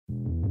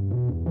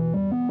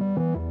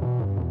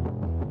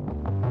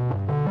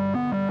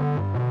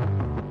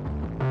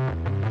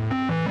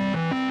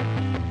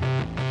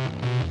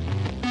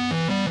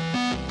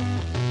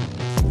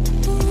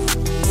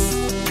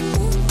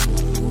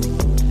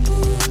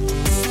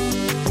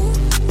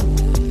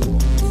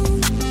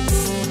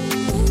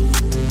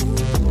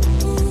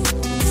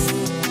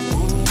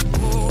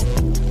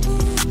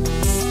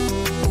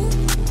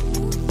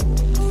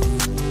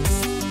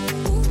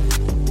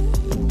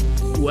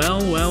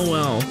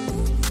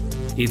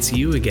It's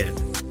you again.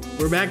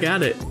 We're back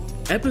at it.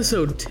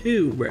 Episode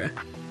 2, bruh.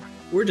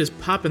 We're just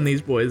popping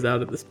these boys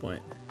out at this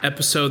point.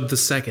 Episode the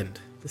second.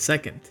 The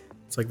second.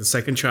 It's like the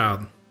second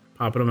child.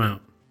 Popping them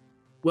out.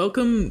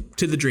 Welcome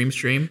to the Dream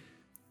Stream.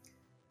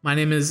 My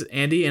name is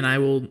Andy, and I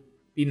will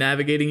be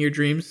navigating your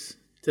dreams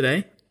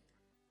today.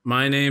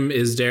 My name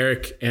is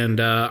Derek,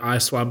 and I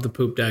swabbed the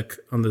poop deck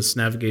on this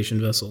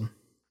navigation vessel.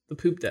 The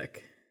poop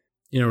deck.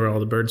 You know where all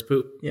the birds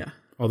poop? Yeah.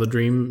 All the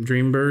dream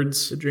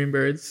birds? The dream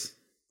birds.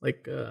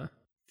 Like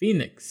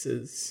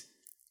phoenixes.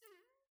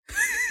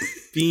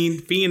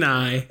 Phoenix Wait,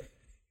 eye.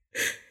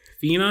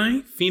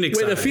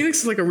 a phoenix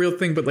is like a real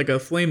thing, but like a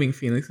flaming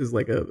phoenix is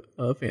like a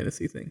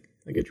fantasy thing.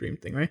 Like a dream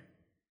thing, right?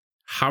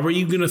 How are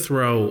you going to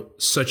throw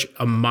such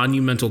a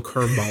monumental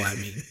curveball at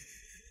me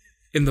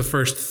in the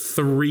first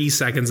 3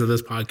 seconds of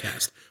this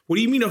podcast? What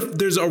do you mean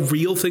there's a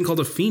real thing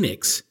called a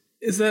phoenix?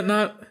 Is that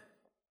not...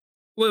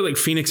 Well, like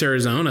Phoenix,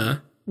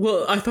 Arizona.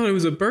 Well, I thought it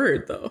was a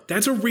bird, though.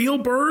 That's a real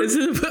bird? Is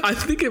it? I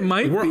think it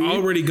might be. We're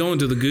already going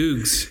to the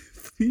Googs.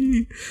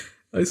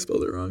 I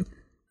spelled it wrong.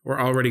 We're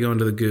already going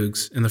to the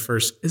Googs in the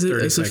first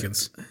 30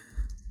 seconds.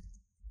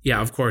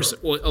 Yeah, of course.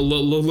 Well,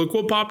 look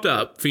what popped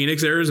up.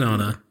 Phoenix,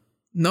 Arizona.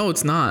 No,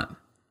 it's not.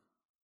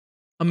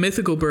 A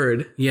mythical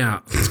bird. Yeah.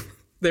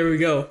 There we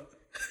go.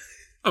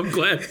 I'm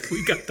glad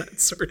we got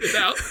that sorted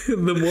out. The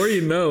more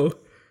you know.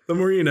 The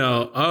more you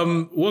know.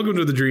 Welcome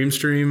to the Dream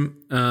Stream.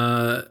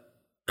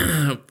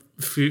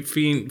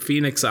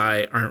 Phoenix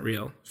eye aren't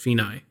real.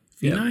 Phoenix.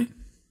 Yeah.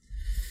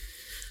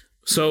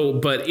 So,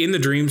 but in the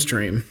Dream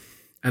Stream,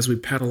 as we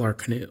paddle our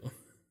canoe,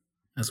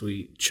 as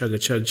we chug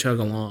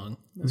along,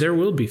 there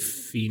will be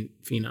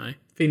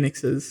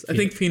Phoenixes. I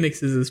think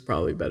phoenixes is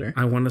probably better.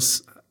 I want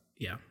to,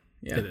 yeah,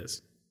 it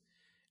is.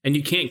 And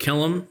you can't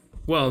kill them.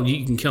 Well,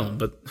 you can kill them,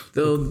 but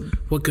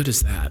what good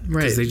is that?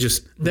 Right.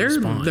 Because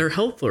they're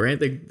helpful, right?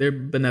 They're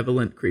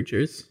benevolent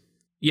creatures.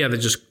 Yeah,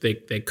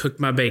 they cook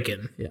my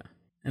bacon. Yeah,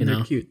 and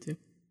they're cute too.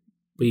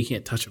 But you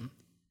can't touch them.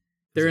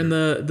 They're in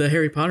the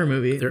Harry Potter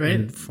movie, they're right?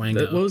 In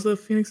Flango. What was the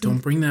phoenix name?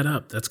 Don't bring that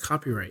up. That's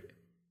copyright.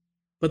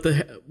 But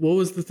what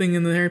was the thing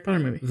in the Harry Potter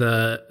movie?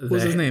 What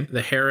was his name?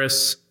 The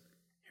Harris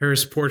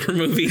Porter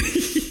movie.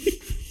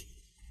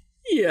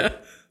 Yeah,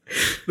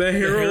 the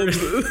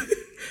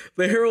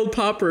Harold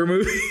Popper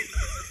movie.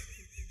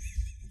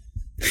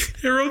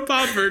 Harold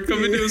Popper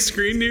coming to a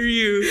screen near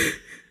you.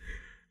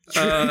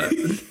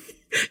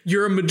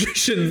 You're a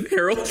magician,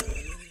 Harold.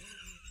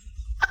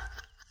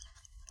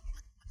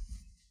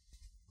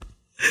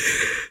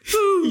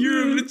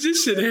 You're a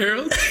magician,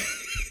 Harold.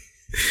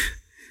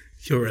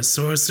 You're a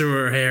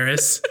sorcerer,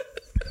 Harris.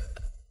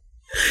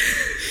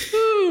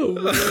 Oh,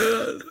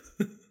 man.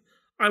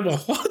 I'm a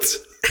what?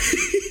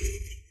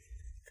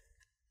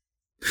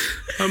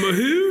 I'm a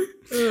who?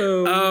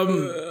 Oh,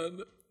 man.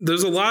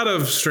 There's a lot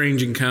of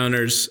strange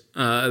encounters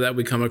that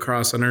we come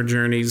across on our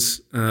journeys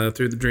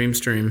through the Dream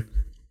Stream.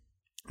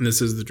 And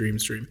this is the Dream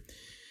Stream.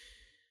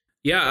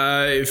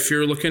 Yeah, if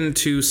you're looking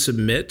to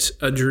submit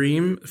a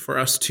dream for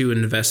us to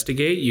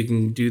investigate, you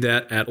can do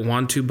that at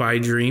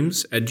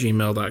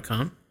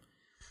wanttobydreams@gmail.com.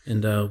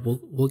 And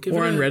we'll give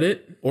or it on Reddit.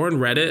 Or on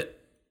Reddit.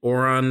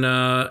 Or on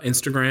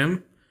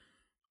Instagram.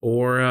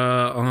 Or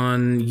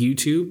on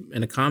YouTube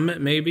in a comment,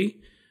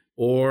 maybe.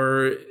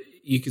 Or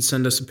you could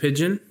send us a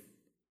pigeon.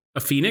 A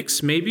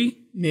phoenix, maybe?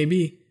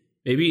 Maybe.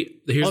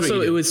 Here's also,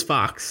 what it was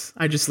Fox.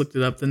 I just looked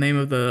it up. The name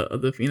of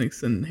the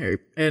phoenix and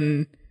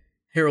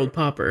Harold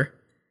Popper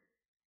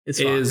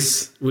is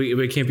Fox.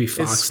 We can't be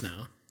Fox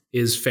now.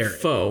 Is Ferret.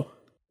 Foe.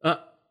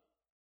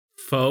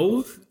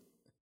 Foe?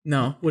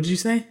 No. What did you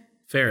say?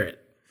 Ferret.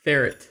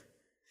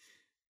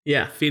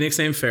 Yeah. Phoenix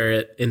named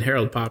Ferret in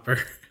Harold Popper.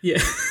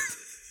 Yeah.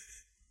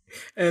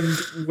 And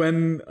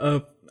when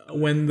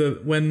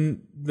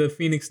the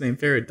phoenix named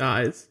Ferret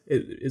dies,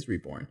 it is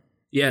reborn.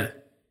 Yeah.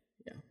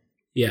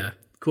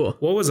 Cool.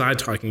 What was I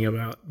talking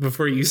about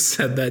before you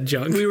said that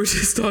junk? We were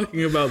just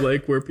talking about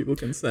like where people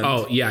can send.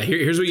 Oh yeah.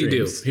 Here's what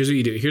dreams.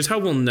 you do. Here's how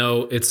we'll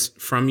know it's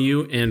from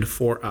you and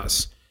for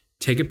us.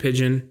 Take a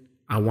pigeon.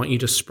 I want you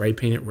to spray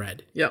paint it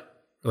red. Yep.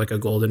 Like a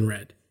golden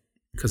red.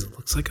 Because it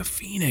looks like a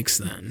phoenix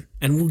then.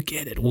 And we'll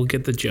get it. We'll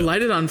get the joke.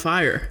 Light it on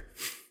fire.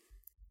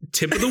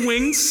 Tip of the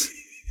wings.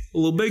 A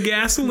little bit of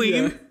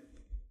gasoline. Yeah.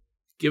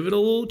 Give it a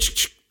little...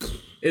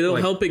 It'll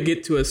help it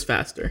get to us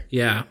faster.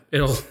 Yeah,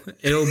 it'll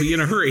be in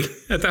a hurry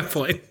at that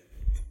point.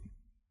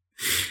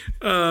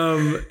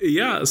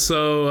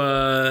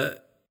 So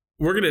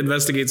we're gonna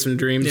investigate some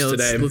dreams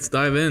today. Let's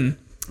dive in.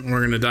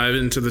 We're gonna dive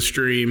into the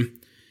stream.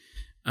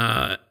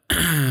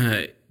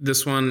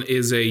 This one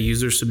is a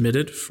user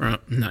submitted from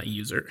not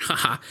user.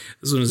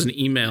 This one is an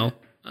email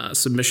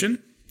submission.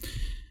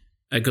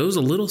 It goes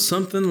a little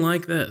something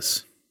like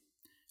this.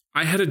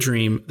 I had a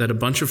dream that a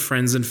bunch of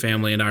friends and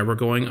family and I were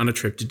going on a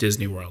trip to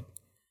Disney World.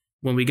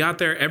 When we got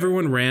there,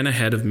 everyone ran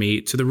ahead of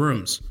me to the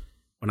rooms.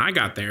 When I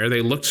got there,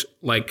 they looked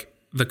like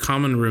the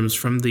common rooms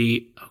from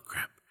the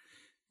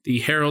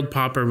Harold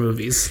Popper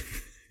movies.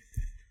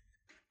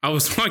 I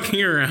was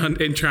walking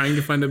around and trying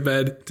to find a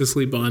bed to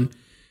sleep on,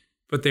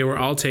 but they were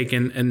all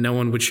taken and no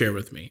one would share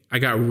with me. I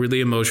got really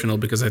emotional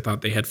because I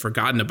thought they had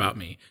forgotten about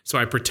me. So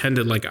I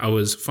pretended like I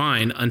was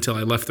fine until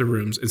I left the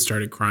rooms and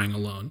started crying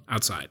alone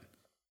outside.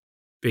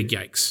 Big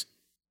yikes.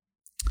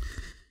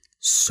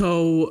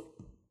 So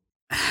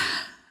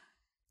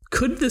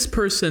could this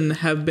person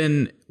have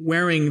been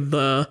wearing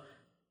the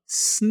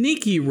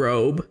sneaky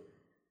robe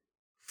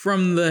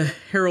from the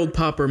Harold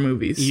Popper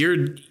movies?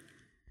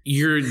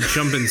 You're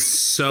jumping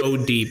so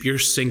deep. You're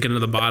sinking to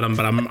the bottom,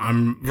 but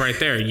I'm right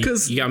there.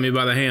 You got me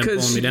by the hand,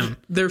 pulling me down.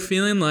 They're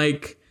feeling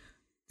like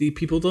the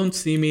people don't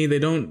see me.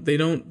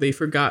 They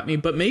forgot me.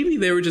 But maybe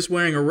they were just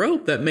wearing a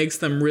robe that makes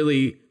them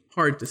really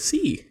hard to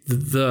see.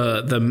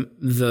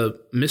 The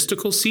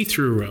mystical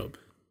see-through robe.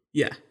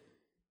 Yeah.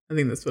 I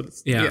think that's what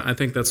it's. Yeah, I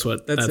think that's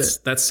what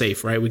that's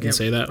safe, right? We can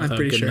say that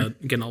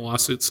without getting a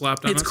lawsuit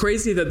slapped on us. It's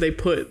crazy that they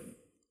put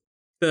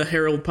the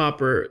Harold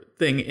Popper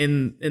thing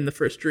in the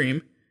first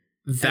dream.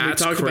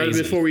 That's we talked about it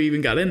before we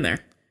even got in there.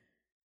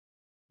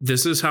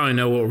 This is how I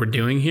know what we're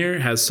doing here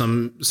has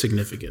some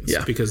significance.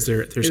 Yeah, because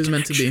there's it was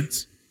meant to be.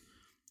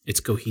 It's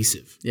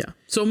cohesive. Yeah.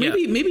 So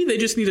maybe they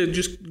just need to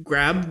just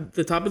grab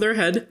the top of their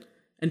head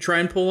and try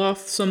and pull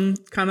off some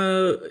kind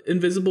of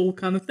invisible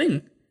kind of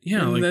thing.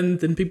 Yeah. And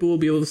then people will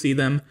be able to see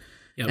them,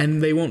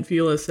 and they won't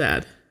feel as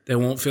sad. They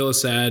won't feel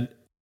as sad.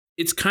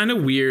 It's kind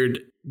of weird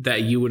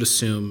that you would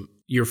assume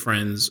your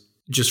friends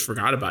just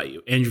forgot about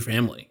you and your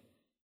family.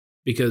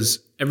 Because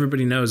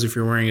everybody knows if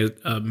you're wearing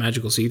a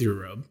magical see-through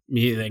robe,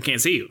 they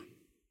can't see you.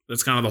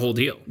 That's kind of the whole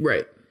deal.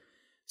 Right.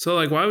 So,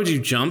 like, why would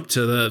you jump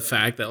to the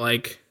fact that,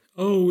 like,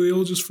 oh, we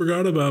all just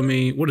forgot about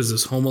me? What is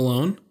this, Home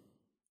Alone?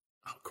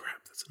 Oh,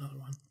 crap, that's another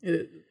one.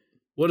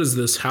 What is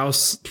this,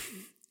 House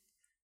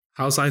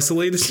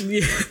Isolated?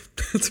 Yeah,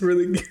 that's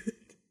really good.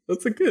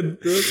 That's a good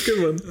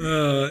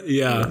one.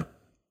 Yeah.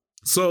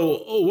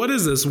 So, what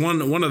is this,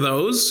 one of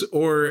those?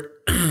 Or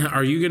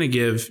are you going to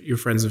give your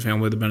friends and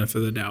family the benefit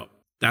of the doubt?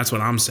 That's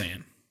what I'm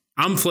saying.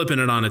 I'm flipping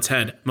it on its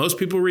head. Most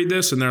people read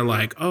this and they're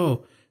like,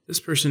 oh, this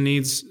person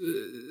needs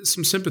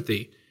some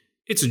sympathy.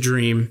 It's a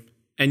dream,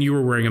 and you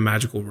were wearing a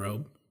magical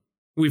robe.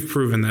 We've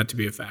proven that to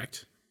be a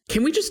fact.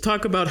 Can we just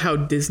talk about how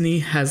Disney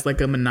has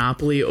like a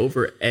monopoly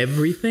over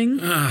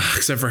everything?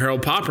 Except for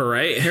Harold Popper,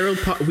 right?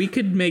 We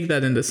could make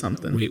that into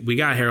something. We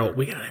got Harold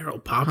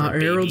Popper,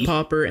 baby. Harold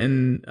Popper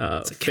and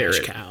it's a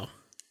Ferret. Cash cow.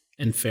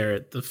 And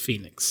Ferret the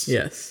Phoenix.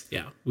 Yes.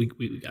 Yeah, we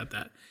got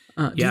that.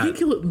 Do you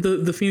think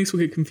the Phoenix will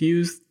get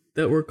confused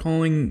that we're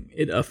calling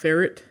it a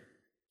ferret?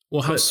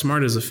 Well, how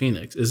smart is a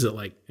Phoenix? Is it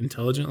like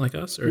intelligent like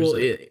us? Or well,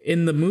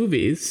 in the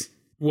movies.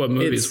 What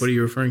movies? What are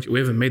you referring to? We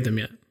haven't made them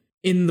yet.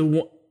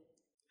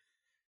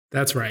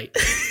 That's right.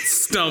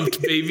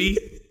 Stumped, baby.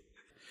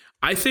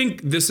 I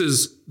think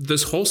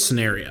this whole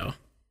scenario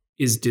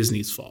is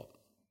Disney's fault.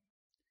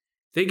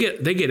 They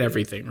get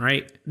everything,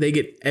 right? They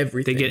get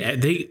everything.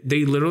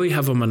 They literally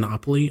have a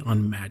monopoly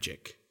on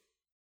magic.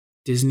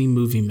 Disney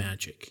movie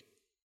magic,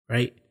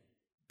 right?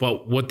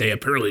 But what they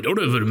apparently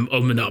don't have a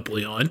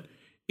monopoly on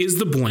is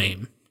the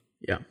blame.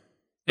 Yeah,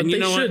 but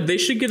and they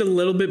should get a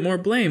little bit more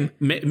blame.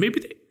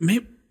 Maybe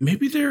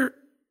they're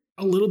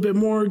a little bit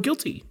more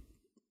guilty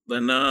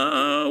than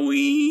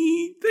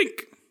we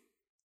think,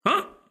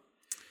 huh?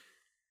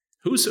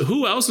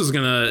 Who else is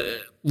gonna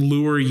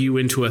lure you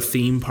into a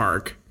theme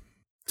park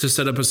to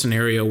set up a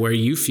scenario where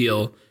you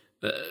feel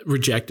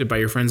rejected by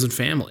your friends and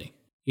family?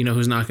 You know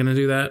who's not gonna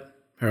do that?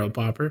 Harold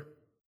Popper.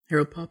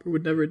 Harold Popper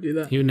would never do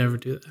that. He would never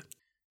do that.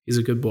 He's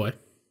a good boy.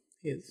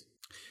 He is.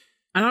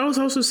 And I would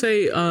also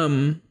say,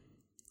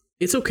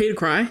 it's okay to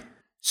cry.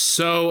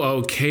 So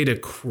okay to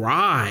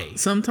cry.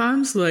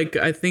 Sometimes, like,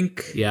 I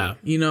think,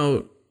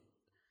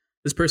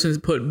 this person's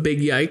put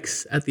big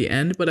yikes at the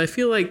end, but I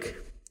feel like,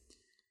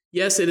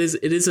 yes, it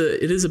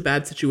is a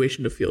bad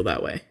situation to feel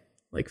that way.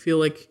 Like, feel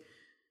like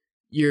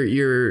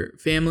your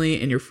family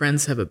and your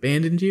friends have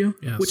abandoned you,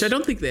 yes. Which I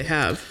don't think they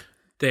have.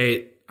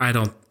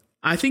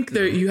 I think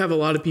you have a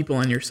lot of people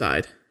on your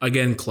side.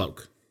 Again,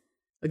 cloak.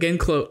 Again,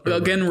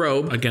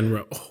 robe. Again,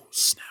 robe. Oh,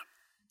 snap.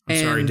 I'm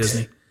sorry,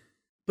 Disney.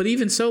 But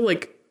even so,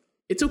 like,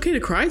 it's okay to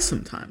cry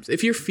sometimes.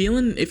 If you're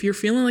feeling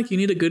like you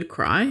need a good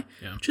cry,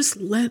 just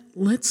let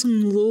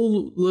some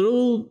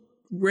little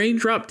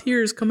raindrop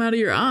tears come out of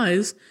your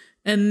eyes,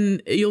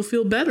 and you'll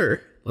feel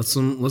better. Let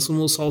some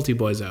little salty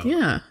boys out.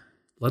 Yeah.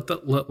 Let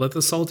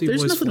the salty boys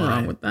fly. There's nothing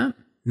wrong with that.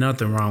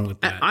 Nothing wrong with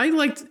that. I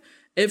liked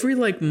every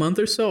month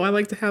or so. I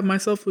like to have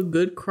myself a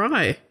good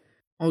cry.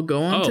 I'll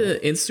go onto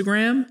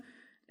Instagram,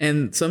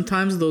 and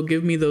sometimes they'll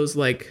give me those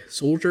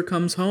soldier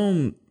comes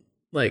home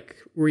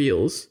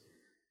reels,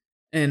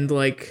 and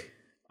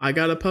I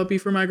got a puppy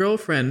for my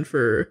girlfriend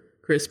for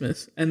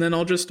Christmas, and then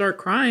I'll just start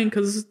crying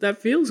because that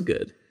feels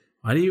good.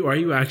 Why are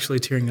you actually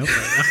tearing up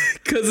right now?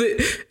 Because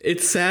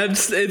it's sad.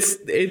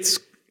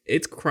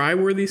 It's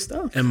cry-worthy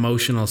stuff.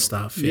 Emotional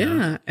stuff.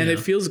 Yeah. And it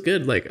feels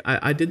good.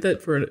 I did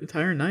that for an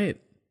entire night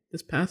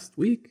this past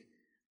week.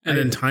 An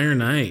entire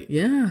night?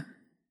 Yeah.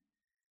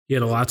 You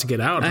had a lot to get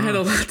out. I had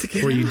a lot to get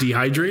out. Were you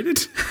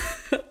dehydrated?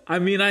 I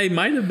mean, I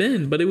might have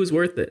been, but it was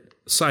worth it.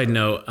 side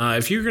note,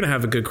 if you're going to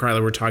have a good cry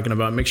that we're talking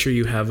about, make sure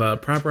you have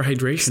proper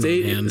hydration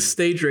on hand.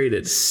 Stay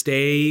hydrated.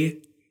 Stay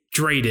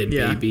hydrated,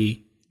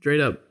 baby. Straight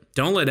up.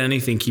 Don't let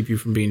anything keep you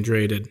from being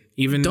hydrated.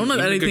 Don't let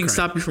anything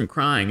stop you from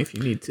crying if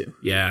you need to.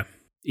 Yeah.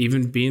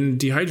 Even being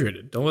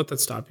dehydrated. Don't let that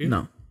stop you.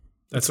 No.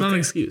 That's not an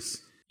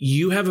excuse.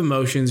 You have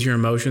emotions. Your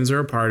emotions are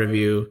a part of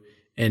you.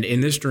 And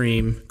in this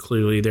dream,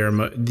 clearly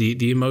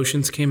the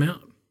emotions came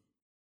out.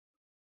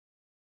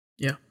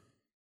 Yeah.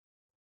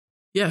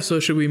 Yeah, so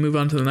should we move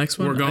on to the next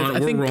one? We're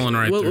rolling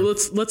right through. Well,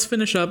 let's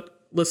finish up.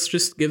 Let's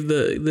just give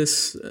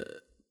this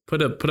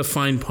put a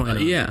fine point on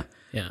it. Yeah.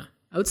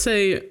 I would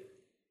say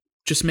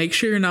just make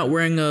sure you're not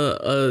wearing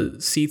a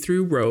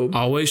see-through robe.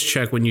 Always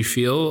check when you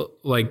feel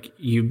like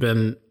you've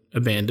been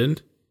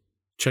abandoned.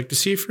 Check to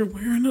see if you're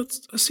wearing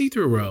a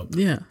see-through robe.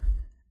 Yeah.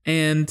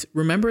 And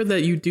remember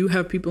that you do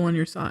have people on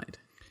your side.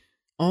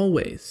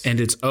 Always. And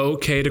it's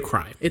okay to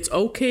cry. It's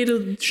okay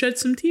to shed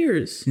some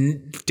tears.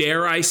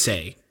 Dare I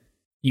say,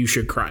 you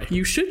should cry.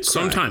 You should cry.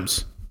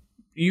 Sometimes.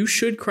 You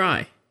should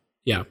cry.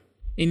 Yeah.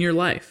 In your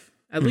life.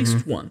 At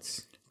least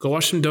once. Go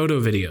watch some Dodo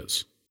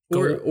videos.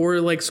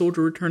 Or like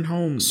Soldier Returned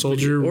Home.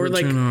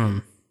 Returned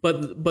Home.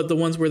 But the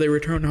ones where they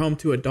return home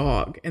to a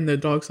dog and the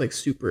dog's like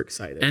super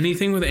excited.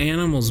 Anything with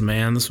animals,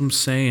 man. That's what I'm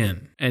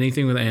saying.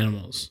 Anything with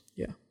animals.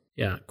 Yeah.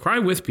 Yeah. Cry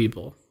with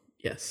people.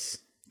 Yes.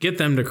 Get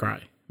them to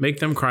cry. Make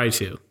them cry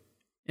too.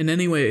 And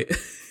anyway,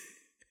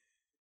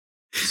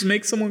 just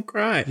make someone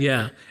cry.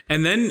 Yeah.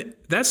 And then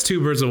that's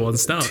 2 birds with 1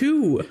 stone.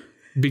 2.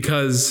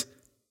 Because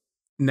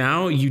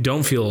now you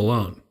don't feel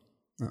alone.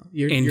 No,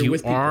 you're you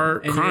with are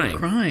people, crying. And you're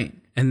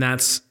crying. And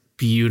that's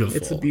beautiful.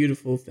 It's a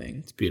beautiful thing.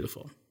 It's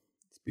beautiful.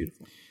 It's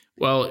beautiful.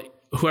 Well,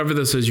 whoever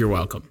this is, you're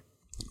welcome.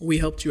 We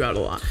helped you out a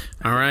lot.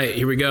 All right,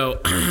 here we go.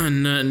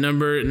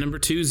 Number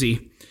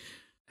 2Z.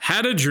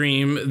 Had a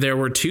dream there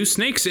were 2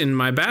 snakes in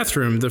my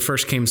bathroom. The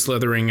first came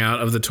slithering out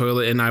of the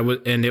toilet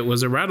and it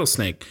was a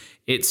rattlesnake.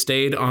 It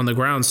stayed on the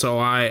ground, so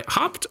I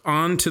hopped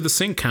onto the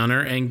sink counter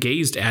and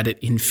gazed at it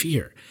in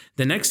fear.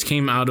 The next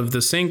came out of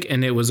the sink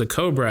and it was a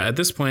cobra. At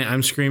this point,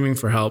 I'm screaming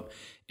for help.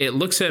 It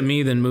looks at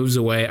me, then moves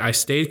away. I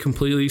stayed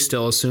completely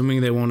still, assuming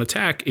they won't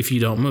attack if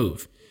you don't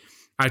move.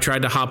 I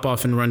tried to hop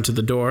off and run to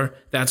the door.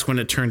 That's when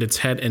it turned its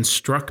head and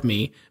struck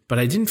me, but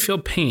I didn't feel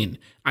pain.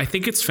 I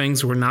think its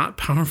fangs were not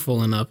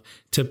powerful enough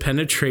to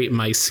penetrate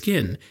my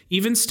skin.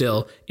 Even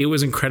still, it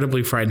was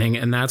incredibly frightening,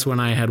 and that's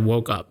when I had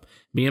woke up.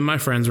 Me and my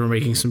friends were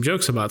making some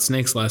jokes about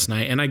snakes last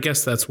night, and I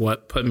guess that's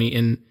what put me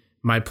in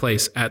my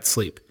place at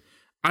sleep.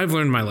 I've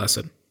learned my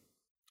lesson.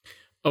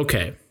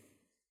 Okay.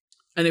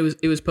 And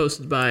it was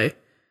posted by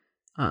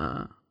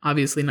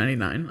Obviously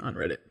 99 on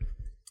Reddit.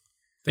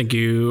 Thank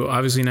you,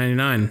 Obviously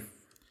 99.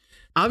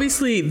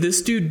 Obviously,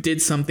 this dude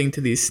did something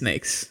to these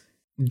snakes.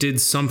 Did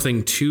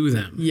something to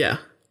them? Yeah.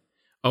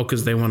 Oh,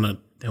 because they want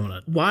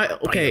to. Why?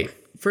 Okay.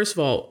 First of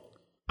all,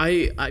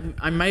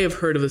 I may have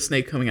heard of a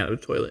snake coming out of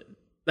a toilet.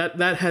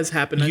 That has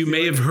happened. You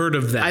may have heard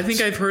of that. I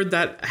think I've heard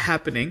that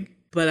happening.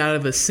 But out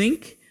of a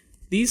sink,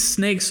 these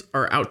snakes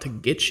are out to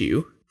get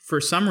you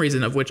for some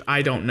reason of which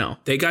I don't know.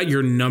 They got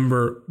your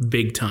number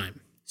big time.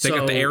 They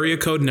got the area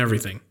code and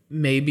everything.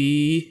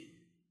 Maybe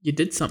you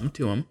did something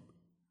to them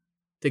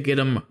to get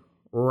them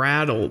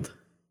rattled.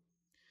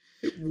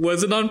 It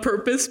wasn't on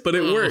purpose, but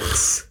it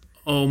works.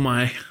 Oh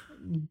my.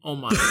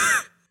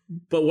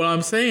 But what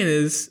I'm saying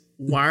is,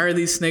 why are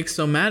these snakes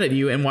so mad at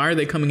you, and why are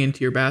they coming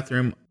into your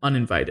bathroom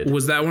uninvited?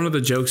 Was that one of the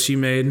jokes you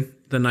made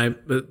the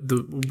night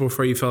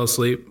before you fell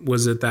asleep?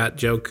 Was it that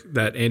joke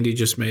that Andy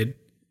just made?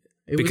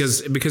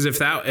 Because if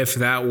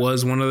that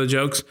was one of the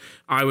jokes,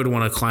 I would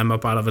want to climb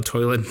up out of a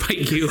toilet and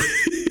bite you.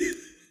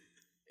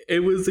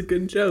 It was a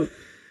good joke.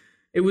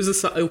 It was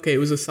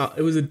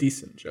a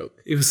decent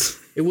joke.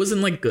 It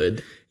wasn't like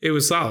good. It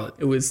was solid.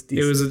 It was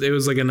decent. It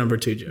was like a number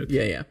 2 joke.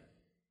 Yeah.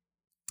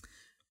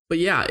 But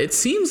yeah, it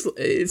seems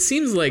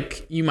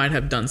like you might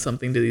have done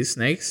something to these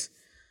snakes.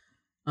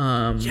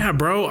 Yeah,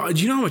 bro.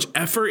 Do you know how much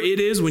effort it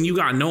is when you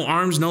got no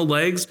arms, no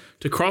legs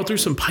to crawl through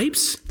some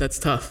pipes? That's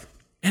tough.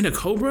 And a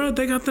cobra,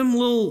 they got them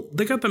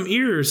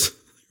ears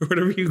or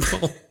whatever you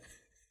call.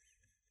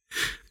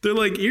 They're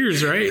like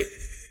ears, right?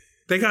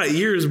 They got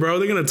ears, bro.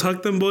 They're gonna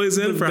tuck them boys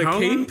in for how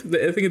long?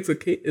 I think it's a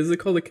cape. Is it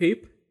called a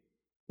cape?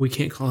 We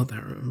can't call it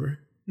that, remember?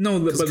 No,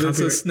 but it's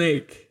a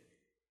snake.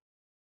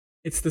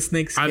 It's the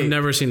snake's cape. I've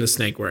never seen a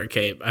snake wear a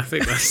cape. I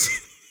think that's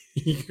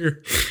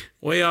you're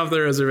way off the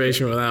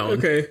reservation with that one.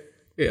 Okay,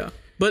 yeah.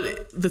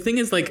 But the thing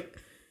is, like,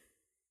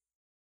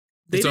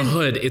 it's a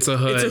hood. It's a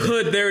hood. It's a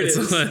hood. There it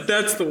is.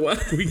 That's the one.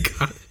 We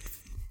got it.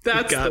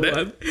 That's the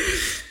one.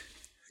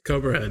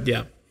 Cobra head.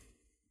 Yeah.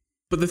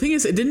 But the thing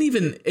is,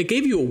 it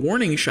gave you a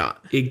warning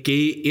shot.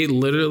 It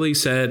literally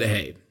said,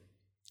 hey,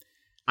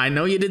 I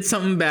know you did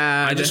something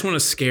bad. I just want to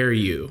scare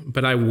you,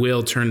 but I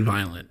will turn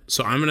violent.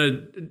 So I'm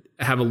going to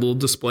have a little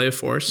display of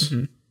force.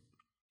 Mm-hmm.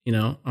 You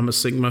know, I'm going to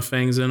sink my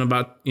fangs in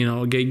about, give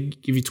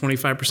you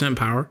 25%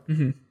 power.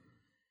 Mm-hmm.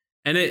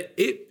 And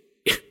it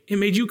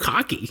made you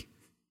cocky.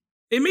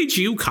 It made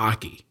you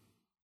cocky.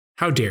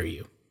 How dare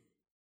you?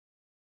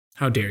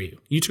 How dare you?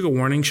 You took a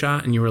warning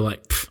shot and you were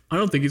like, I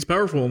don't think he's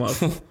powerful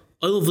enough.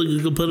 I don't think you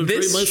can penetrate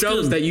my skin. This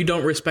shows that you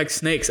don't respect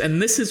snakes,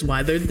 and this is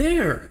why they're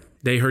there.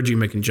 They heard you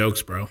making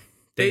jokes, bro.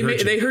 They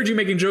heard you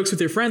making jokes with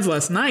your friends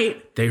last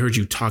night. They heard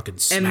you talking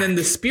smack. And then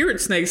the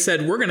spirit snake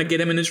said, we're going to get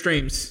him in his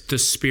dreams. The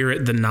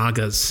spirit, the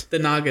Nagas. The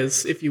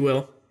Nagas, if you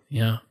will.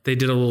 Yeah. They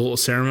did a little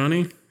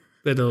ceremony.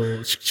 They did a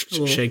little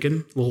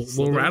shaking. A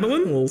little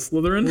rattling. A little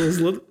slithering. A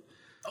little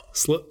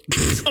slip.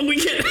 Oh, we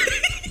can't.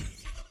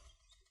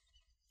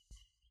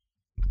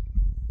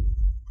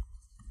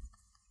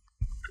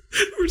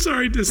 We're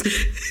sorry, Disney.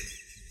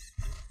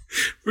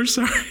 We're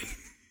sorry.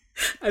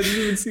 I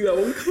didn't even see that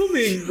one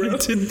coming, bro. I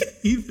didn't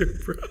either,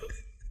 bro.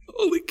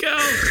 Holy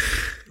cow.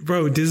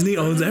 Bro, Disney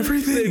owns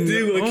everything. They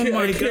do.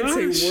 I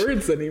can't say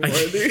words anymore,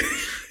 dude.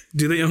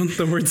 Do they own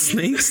the word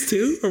snakes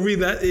too? Are we in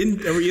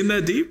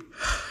that deep?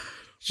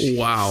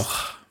 Wow.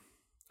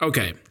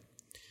 Okay.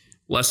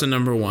 Lesson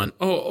number 1.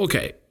 Oh,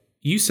 okay.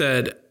 You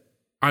said,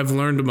 I've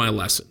learned my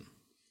lesson.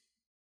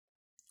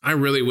 I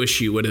really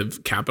wish you would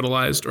have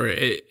capitalized or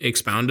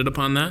expounded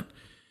upon that,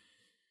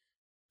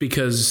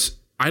 because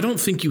I don't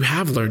think you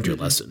have learned your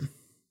lesson.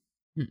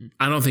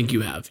 I don't think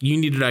you have. You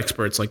needed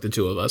experts like the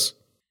two of us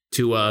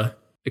to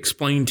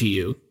explain to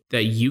you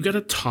that you got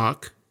to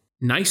talk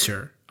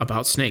nicer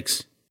about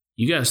snakes.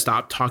 You got to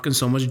stop talking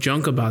so much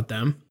junk about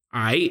them.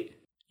 You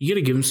got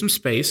to give them some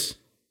space.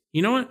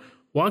 You know what?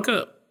 You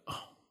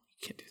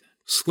can't do that.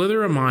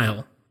 Slither a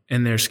mile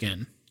in their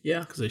skin. Yeah.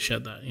 Because they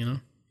shed that, you know?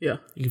 Yeah.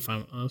 You can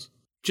find one of those.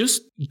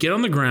 Just get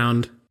on the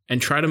ground and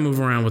try to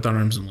move around with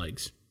arms and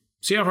legs.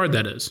 See how hard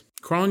that is.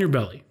 Crawl on your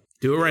belly.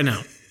 Do it right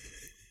now.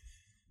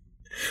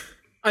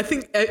 I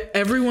think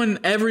everyone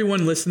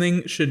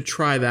listening should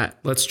try that.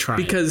 Let's try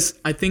because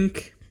I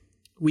think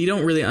we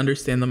don't really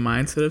understand the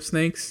mindset of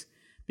snakes.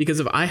 Because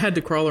if I had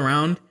to crawl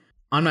around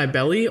on my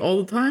belly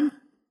all the time,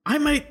 I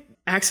might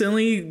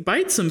accidentally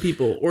bite some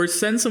people or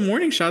send some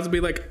warning shots and be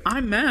like,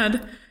 I'm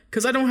mad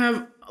because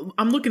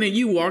I'm looking at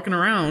you walking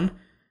around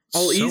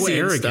all so easy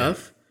arrogant. And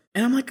stuff.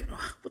 And I'm like,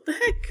 what the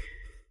heck?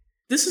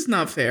 This is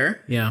not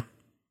fair. Yeah,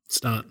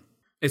 it's not.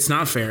 It's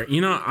not fair.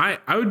 You know,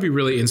 I would be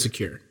really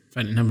insecure if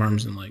I didn't have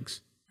arms and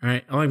legs. All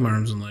right? I like my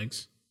arms and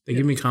legs. They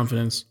give me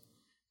confidence.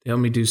 They help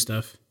me do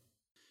stuff.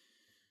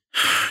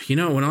 You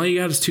know, when all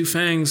you got is 2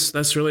 fangs,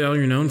 that's really all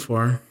you're known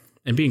for.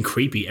 And being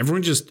creepy.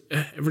 Everyone just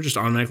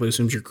automatically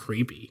assumes you're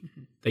creepy.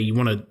 That you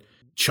want to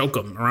choke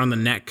them around the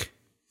neck.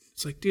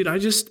 It's like, dude, I'm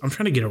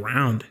trying to get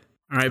around.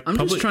 All right? I'm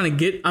trying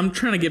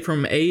to get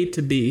from A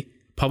to B.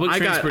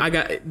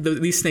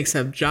 These snakes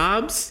have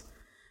jobs.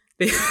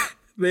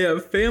 They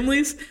have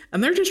families,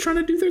 and they're just trying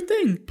to do their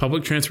thing.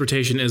 Public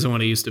transportation isn't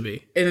what it used to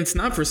be. And it's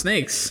not for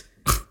snakes.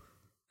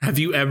 Have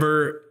you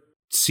ever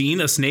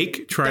seen a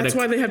snake That's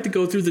why they have to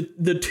go through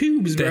the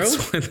tubes, bro.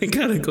 That's why they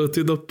gotta go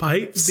through the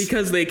pipes.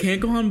 Because they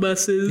can't go on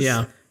buses.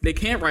 Yeah. They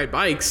can't ride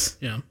bikes.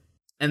 Yeah.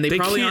 And they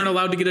probably aren't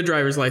allowed to get a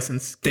driver's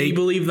license. Can you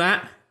believe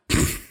that?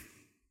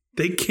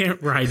 They can't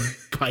ride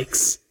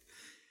bikes.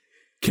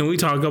 Can we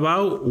talk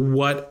about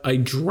what a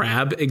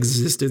drab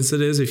existence it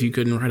is if you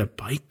couldn't ride a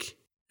bike?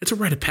 It's a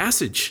rite of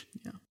passage.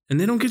 Yeah. And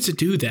they don't get to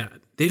do that.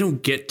 They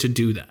don't get to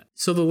do that.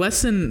 So the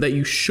lesson that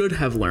you should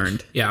have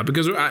learned. Yeah,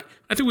 because I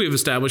think we've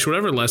established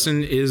whatever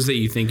lesson is that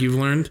you think you've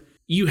learned,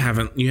 you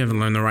haven't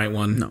learned the right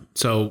one. No.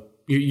 So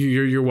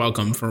you're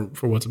welcome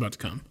for what's about to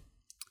come.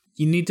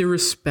 You need to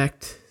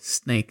respect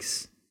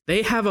snakes.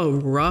 They have a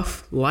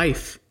rough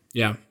life.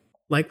 Yeah.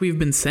 Like we've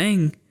been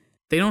saying,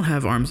 they don't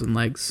have arms and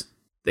legs.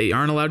 They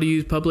aren't allowed to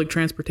use public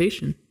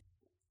transportation.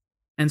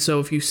 And so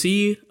if you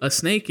see a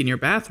snake in your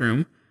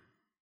bathroom,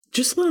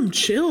 just let them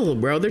chill,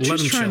 bro. They're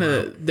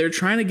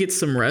trying to get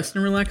some rest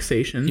and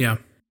relaxation. Yeah.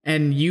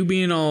 And you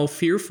being all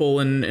fearful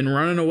and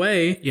running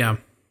away. Yeah.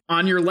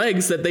 On your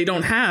legs that they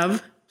don't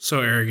have.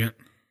 So arrogant.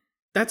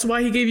 That's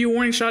why he gave you a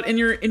warning shot in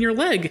your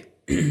leg.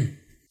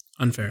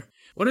 Unfair.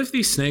 What if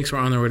these snakes were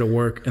on their way to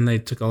work and they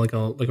took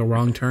a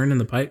wrong turn in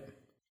the pipe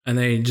and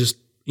they just,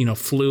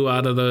 flew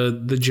out of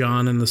the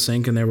john in the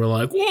sink and they were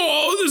like,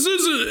 whoa,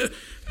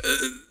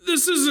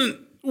 this isn't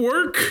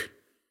work.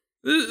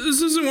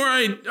 This isn't where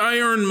I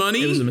earn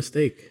money. It was a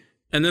mistake.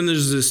 And then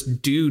there's this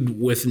dude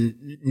with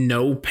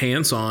no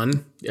pants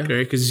on,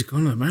 okay, because he's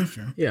going to the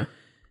bathroom. Yeah.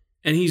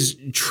 And he's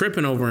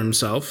tripping over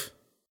himself.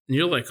 And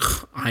you're like,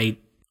 I'm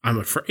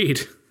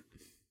afraid.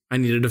 I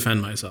need to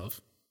defend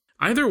myself.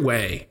 Either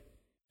way,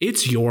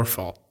 it's your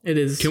fault. It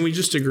is. Can we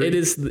just agree? It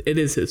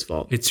is his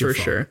fault. It's your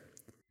fault. For sure.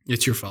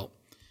 It's your fault.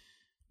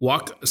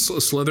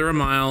 Slither a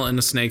mile in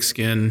a snake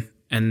skin,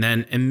 and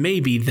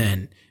maybe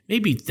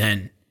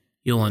then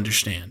you'll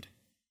understand.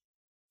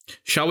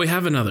 Shall we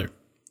have another?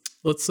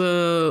 Let's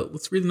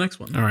read the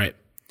next one. All right.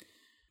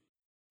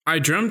 I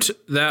dreamt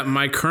that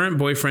my current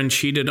boyfriend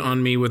cheated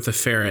on me with a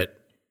ferret.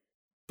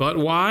 But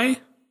why?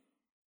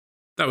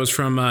 That was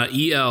from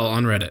EL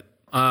on Reddit.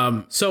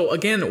 So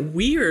again,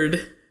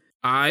 weird.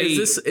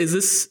 Is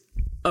this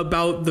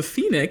about the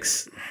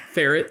Phoenix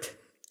ferret?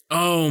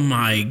 Oh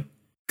my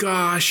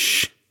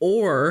gosh.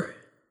 Or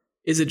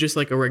is it just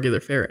like a regular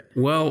ferret?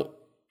 Well,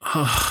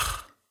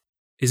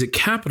 is it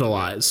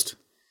capitalized?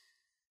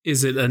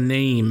 Is it a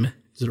name?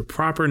 Is it a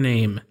proper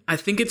name? I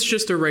think it's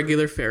just a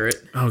regular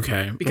ferret.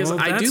 Okay. Because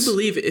I do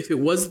believe if it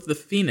was the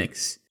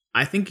phoenix,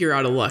 I think you're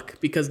out of luck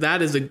because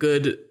that is a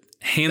good...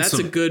 Handsome.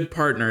 That's a good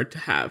partner to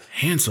have.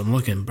 Handsome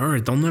looking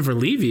bird. They'll never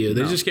leave you.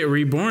 They just get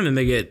reborn and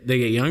they get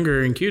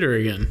younger and cuter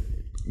again.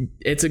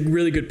 It's a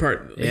really good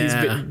partner.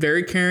 Yeah. He's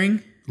very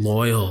caring.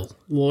 Loyal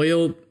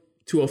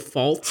To a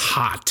fault.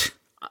 Hot.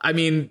 I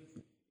mean,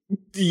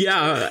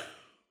 yeah.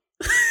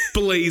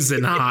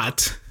 Blazing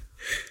hot.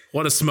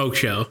 What a smoke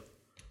show.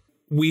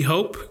 We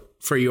hope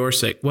for your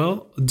sake.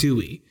 Well, do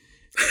we?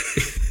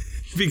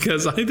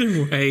 Because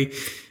either way,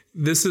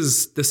 this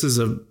is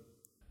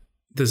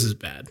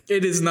bad.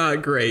 It is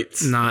not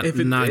great. Not good.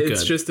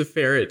 It's just a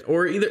ferret.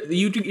 Or either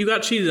you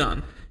got cheated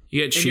on.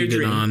 You get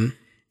cheated on.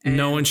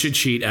 No one should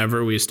cheat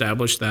ever. We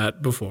established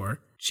that before.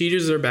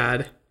 Cheaters are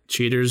bad.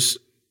 Cheaters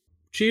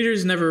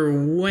never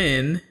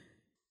win.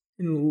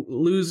 And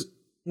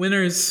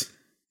winners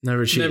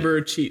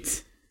never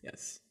cheat.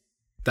 Yes.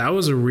 That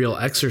was a real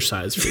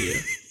exercise for you.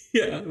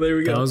 Yeah, there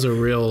we go. That was a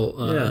real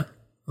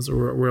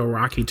real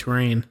rocky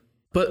terrain.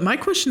 But my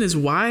question is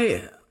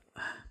why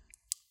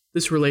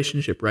this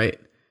relationship, right?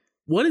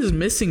 What is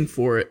missing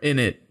for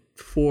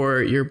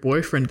your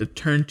boyfriend to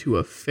turn to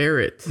a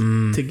ferret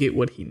to get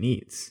what he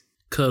needs?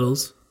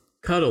 Cuddles.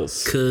 Do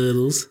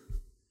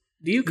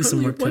you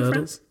cuddle your boyfriend?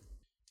 Cuddles.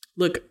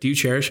 Look, do you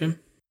cherish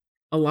him?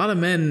 A lot of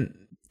men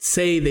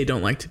say they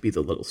don't like to be the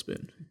little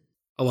spoon.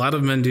 A lot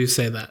of men do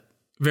say that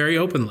very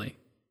openly.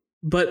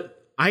 But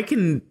I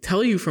can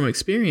tell you from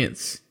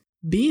experience,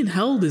 being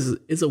held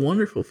is a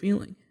wonderful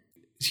feeling.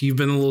 You've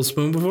been a little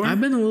spoon before?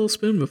 I've been a little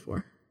spoon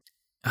before.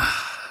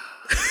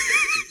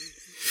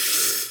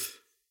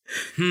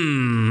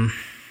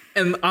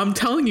 And I'm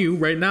telling you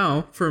right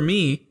now, for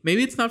me,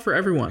 maybe it's not for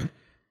everyone.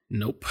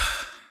 Nope.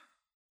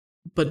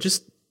 But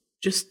just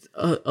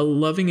a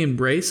loving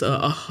embrace,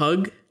 a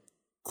hug,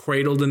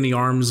 cradled in the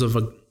arms of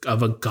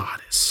a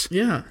goddess.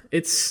 Yeah,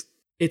 it's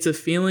a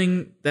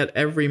feeling that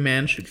every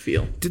man should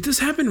feel. Did this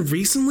happen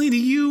recently to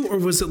you, or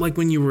was it like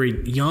when you were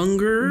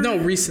younger? No,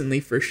 recently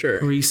for sure.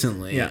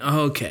 Recently, yeah.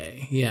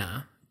 Okay,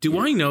 yeah. Do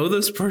I know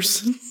this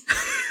person?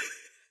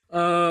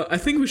 I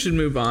think we should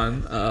move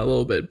on a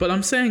little bit, but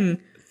I'm saying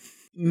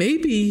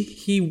maybe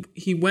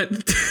he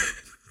went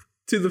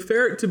to the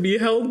ferret to be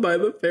held by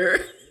the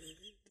ferret.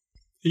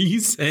 Are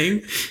you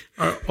saying?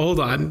 Hold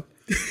on.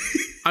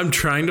 I'm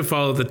trying to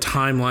follow the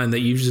timeline that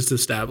you've just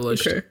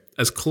established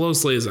as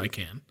closely as I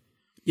can.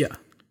 Yeah.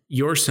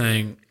 You're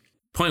saying,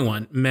 point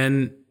one,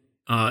 men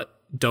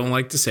don't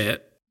like to say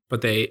it,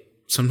 but they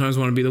sometimes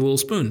want to be the little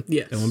spoon.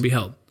 Yes. They want to be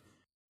held.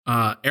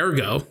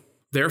 Ergo,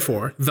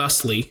 therefore,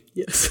 thusly.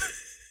 Yes.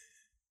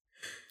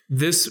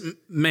 This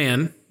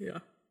man,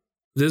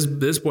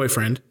 this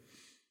boyfriend,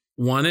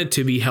 wanted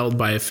to be held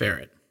by a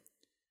ferret.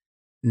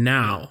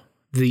 Now,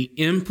 the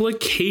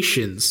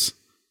implications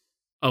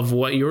of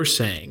what you're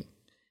saying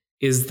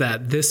is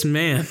that this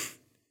man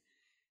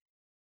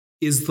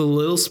is the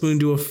little spoon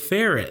to a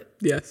ferret.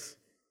 Yes.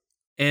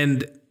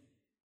 And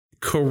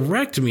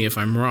correct me if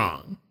I'm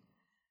wrong.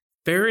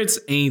 Ferrets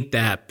ain't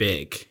that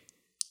big.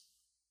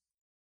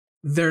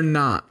 They're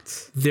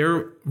not.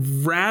 They're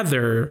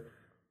rather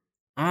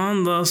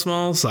on the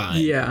small side.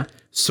 Yeah.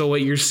 So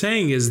what you're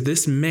saying is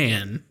this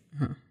man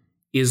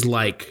is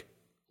like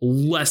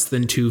less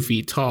than 2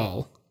 feet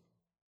tall.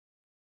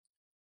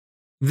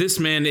 This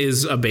man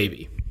is a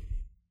baby.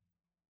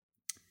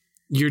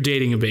 You're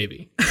dating a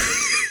baby.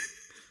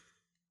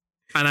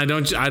 And I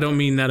don't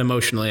mean that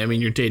emotionally. I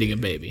mean, you're dating a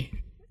baby.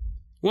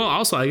 Well,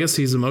 also, I guess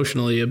he's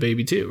emotionally a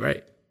baby too,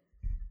 right?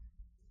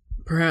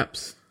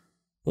 Perhaps.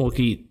 Well,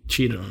 he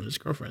cheated on his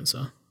girlfriend,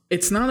 so.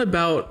 It's not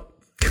about...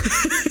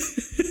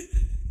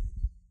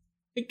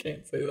 I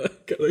can't say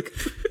that.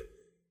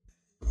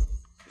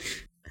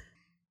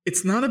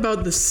 It's not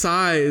about the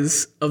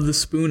size of the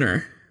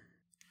spooner.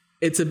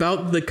 It's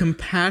about the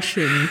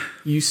compassion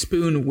you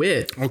spoon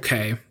with.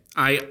 Okay.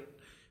 I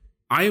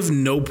have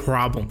no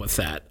problem with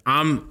that.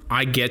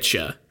 I get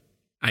you.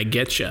 All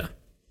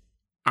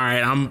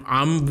right,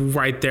 I'm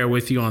right there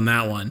with you on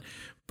that one.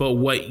 But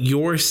what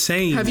you're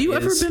saying Have you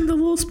ever been the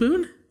little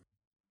spoon? No.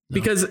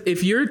 Because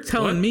if you're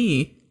telling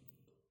me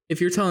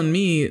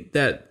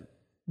that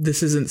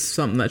this isn't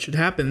something that should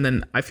happen,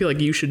 then I feel like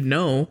you should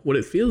know what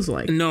it feels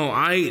like. No,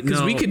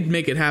 because we could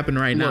make it happen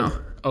right now.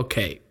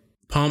 Okay.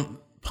 Pump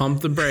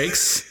the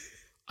brakes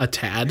a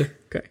tad.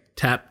 Okay.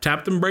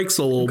 Tap them brakes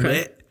a little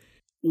bit.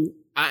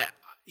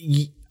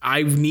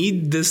 I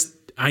need this.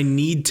 I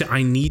need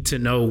to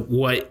know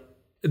what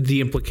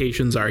the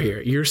implications are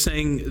here. You're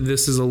saying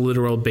this is a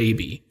literal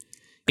baby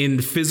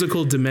in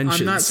physical dimensions.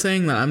 I'm not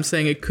saying that. I'm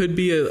saying it could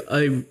be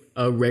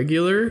a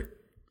regular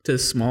to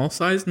small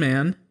sized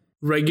man.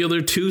 Regular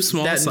to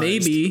small sized. That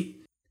maybe.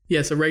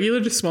 Yes, a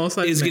regular to small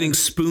sized is getting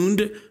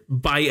spooned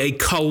by a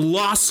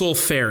colossal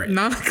ferret.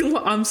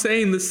 I'm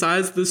saying the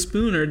size of the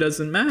spooner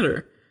doesn't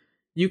matter.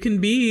 You can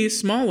be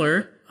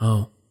smaller.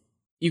 Oh.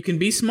 You can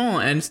be small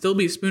and still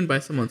be spooned by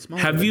someone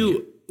smaller. Have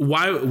you?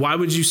 Why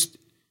would you?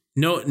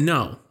 No.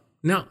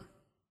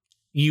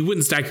 You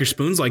wouldn't stack your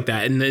spoons like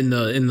that in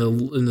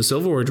the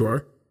silverware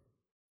drawer.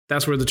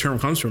 That's where the term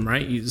comes from,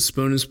 right? You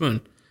spoon and spoon,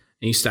 and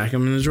you stack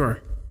them in the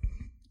drawer.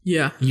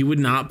 Yeah. You would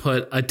not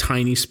put a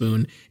tiny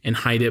spoon and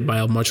hide it by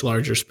a much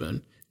larger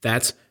spoon.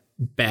 That's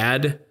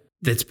bad.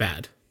 That's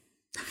bad.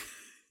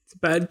 It's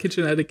bad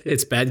kitchen etiquette.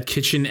 It's bad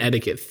kitchen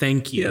etiquette.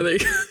 Thank you. Yeah, there you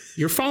go.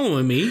 You're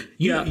following me.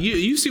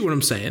 You see what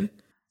I'm saying?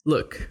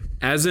 Look,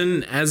 as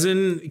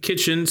in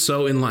kitchen,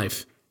 so in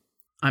life.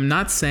 I'm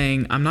not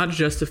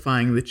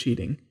justifying the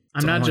cheating.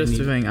 I'm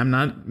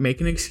not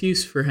making an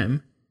excuse for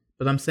him,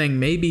 but I'm saying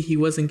maybe he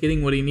wasn't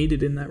getting what he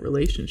needed in that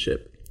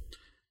relationship.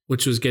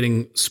 Which was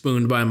getting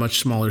spooned by a much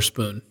smaller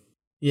spoon.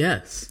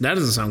 Yes. That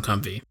doesn't sound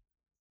comfy.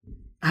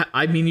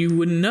 I mean, you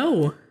wouldn't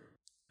know.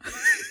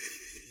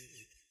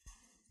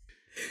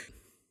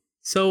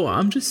 So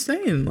I'm just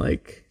saying,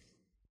 like,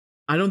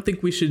 I don't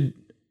think we should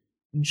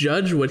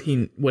judge what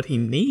he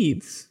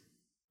needs.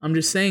 I'm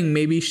just saying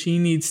maybe she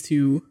needs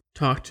to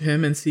talk to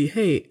him and see,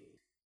 hey,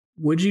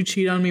 would you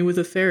cheat on me with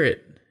a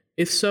ferret?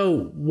 If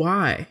so,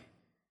 why?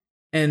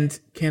 And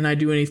can I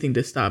do anything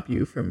to stop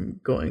you from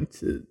going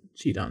to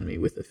cheat on me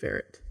with a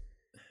ferret?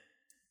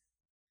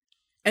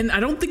 And I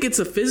don't think it's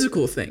a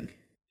physical thing.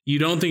 You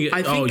don't think it,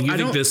 you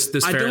think this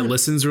ferret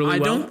listens really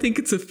well? I don't think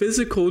it's a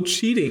physical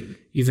cheating.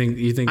 You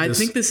think I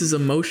think this is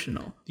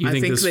emotional. I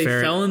think they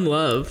fell in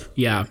love.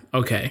 Yeah,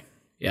 okay.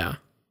 Yeah.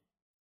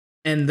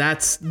 And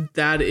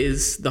that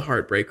is the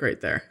heartbreak right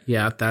there.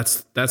 Yeah,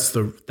 that's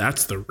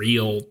the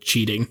real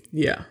cheating.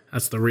 Yeah.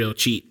 That's the real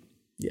cheat.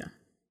 Yeah.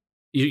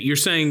 You're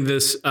saying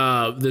this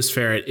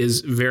ferret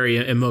is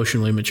very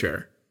emotionally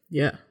mature.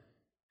 Yeah.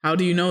 How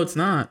do you know it's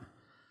not?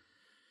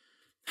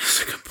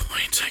 That's a good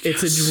point, I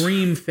guess. It's a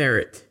dream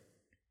ferret.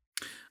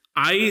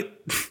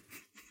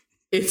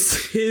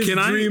 It's his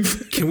dream.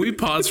 Can we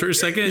pause for a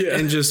second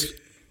and just...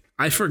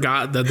 I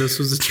forgot that this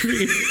was a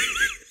dream.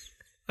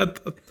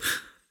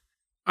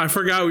 I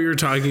forgot we were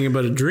talking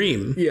about a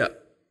dream. Yeah.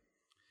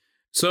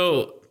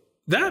 So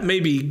that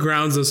maybe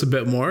grounds us a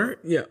bit more.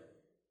 Yeah.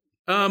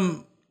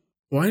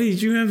 Why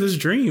did you have this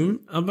dream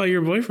about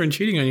your boyfriend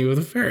cheating on you with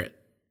a ferret?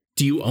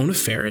 Do you own a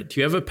ferret? Do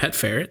you have a pet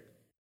ferret?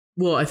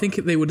 Well, I think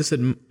they would have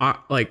said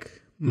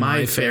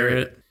my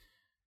ferret.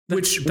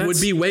 Which would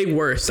be way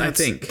worse, I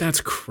think. That's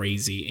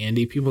crazy,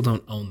 Andy. People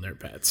don't own their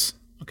pets.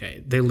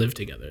 Okay, they live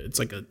together. It's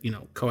like a,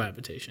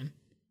 cohabitation.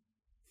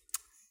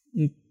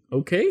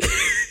 Okay.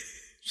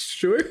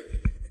 Sure.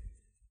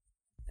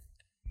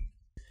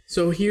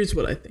 So here's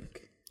what I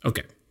think.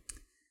 Okay.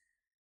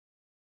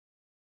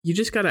 You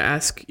just got to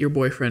ask your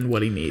boyfriend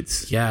what he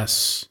needs.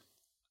 Yes.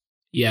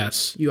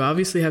 You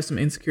obviously have some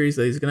insecurities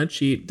that he's going to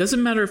cheat.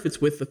 Doesn't matter if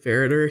it's with a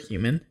ferret or a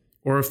human.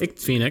 Or a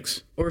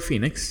phoenix.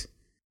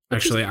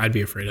 Actually, I'd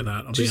be afraid of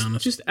that. I'll be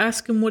honest. Just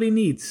ask him what he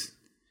needs.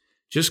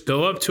 Just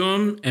go up to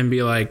him and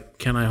be like,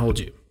 "Can I hold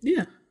you?"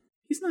 Yeah.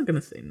 He's not going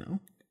to say no.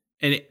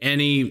 In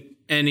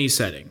any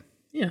setting.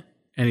 Yeah.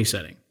 Any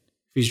setting.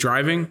 If he's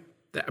driving,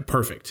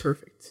 perfect.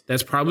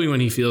 That's probably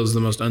when he feels the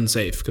most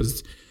unsafe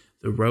because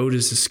the road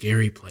is a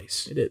scary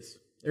place. It is.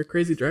 There are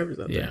crazy drivers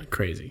out there. Yeah,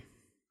 crazy.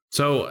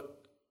 So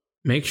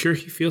make sure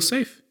he feels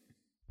safe.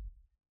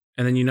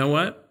 And then you know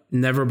what?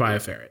 Never buy a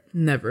ferret.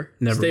 Never.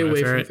 Stay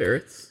away from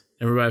ferrets.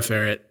 Never buy a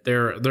ferret.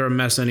 They're a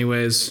mess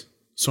anyways,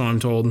 so I'm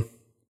told.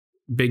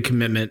 Big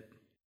commitment.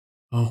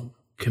 Oh,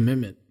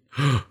 commitment.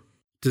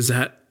 Is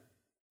there...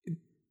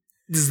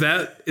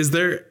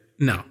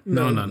 No.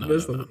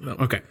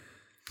 Okay.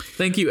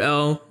 Thank you,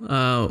 L.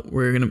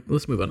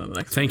 Let's move on to the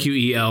next. Thank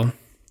you, EL.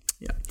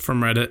 Yeah.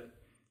 From Reddit.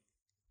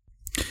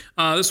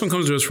 This one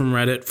comes to us from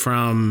Reddit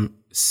from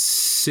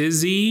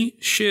Sizzy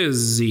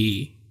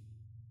Shizzy.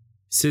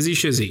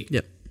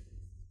 Yep.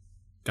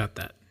 Got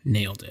that.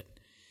 Nailed it.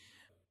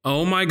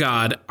 Oh my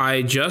God,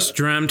 I just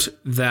dreamt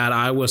that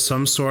I was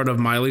some sort of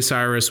Miley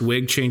Cyrus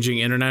wig-changing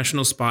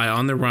international spy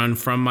on the run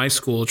from my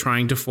school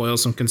trying to foil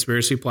some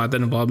conspiracy plot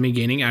that involved me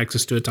gaining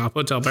access to a top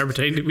hotel by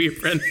pretending to be a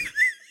friend.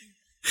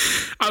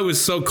 I was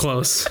so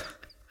close.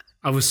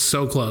 Oh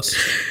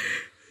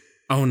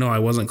no, I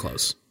wasn't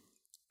close.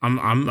 I'm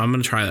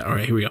going to try that. All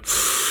right, here we go.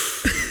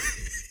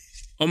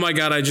 Oh my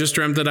God, I just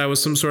dreamt that I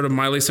was some sort of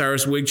Miley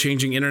Cyrus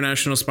wig-changing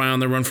international spy on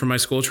the run from my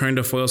school trying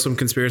to foil some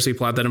conspiracy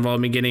plot that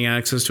involved me getting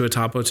access to a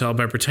top hotel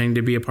by pretending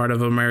to be a part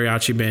of a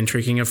mariachi band,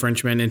 tricking a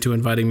Frenchman into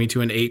inviting me to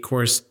an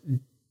 8-course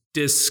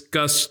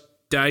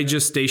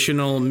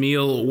digestational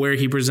meal where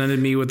he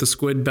presented me with a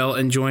squid belt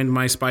and joined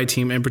my spy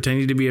team, and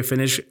pretending to be a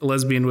Finnish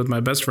lesbian with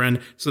my best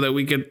friend so that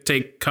we could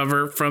take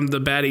cover from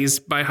the baddies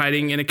by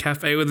hiding in a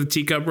cafe with a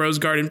teacup rose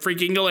garden.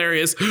 Freaking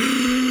hilarious.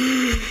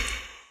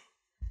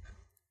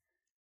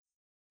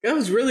 That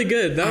was really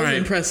good. That was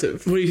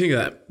impressive. What do you think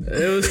of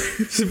that? It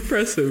was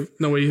impressive.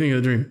 No, what do you think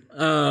of the dream?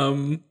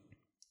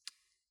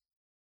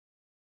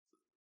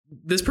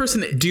 This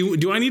person...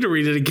 Do I need to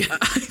read it again?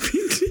 I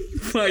think you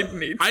might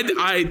need to.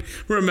 I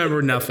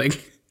remember nothing.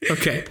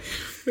 Okay.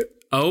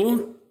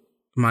 Oh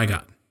my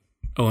God.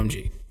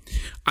 OMG.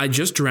 I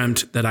just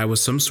dreamt that I was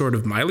some sort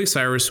of Miley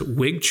Cyrus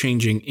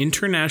wig-changing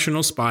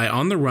international spy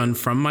on the run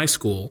from my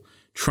school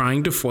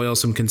trying to foil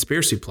some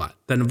conspiracy plot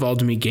that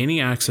involved me gaining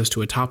access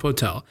to a top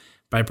hotel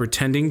by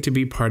pretending to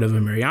be part of a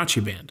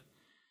mariachi band,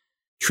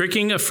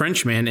 tricking a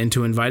Frenchman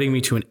into inviting me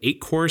to an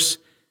 8-course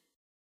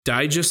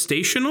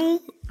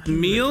digestational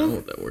meal. I don't know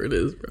what that word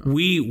is, bro.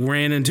 We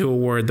ran into a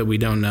word that we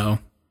don't know.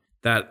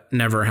 That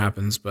never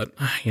happens, but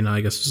I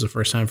guess this is the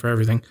first time for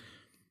everything.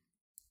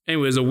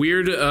 Anyways, a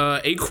weird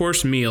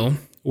 8-course meal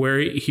where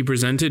he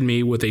presented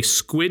me with a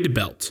squid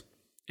belt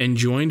and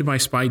joined my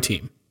spy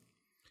team.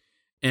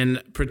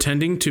 And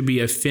pretending to be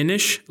a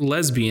Finnish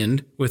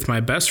lesbian with my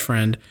best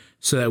friend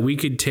so that we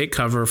could take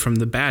cover from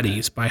the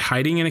baddies by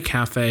hiding in a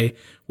cafe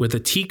with a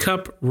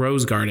teacup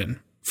rose garden.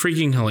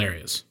 Freaking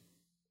hilarious.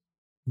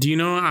 Do you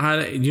know how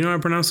to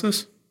pronounce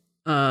this?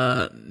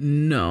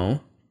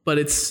 No, but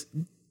it's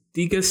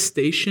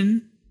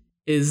degustation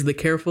is the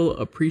careful,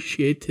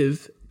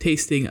 appreciative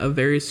tasting of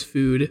various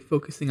food,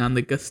 focusing on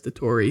the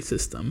gustatory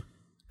system.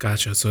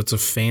 Gotcha. So it's a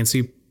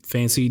fancy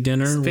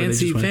dinner.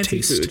 Fancy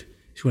food.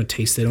 You want to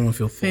taste it. I don't want to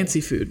feel full.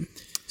 Fancy food.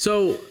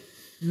 So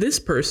this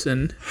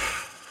person,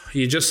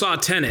 you just saw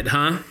Tenet,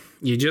 huh?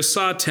 You just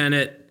saw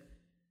Tenet.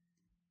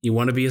 You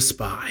want to be a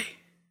spy.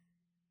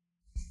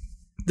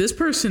 This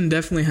person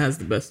definitely has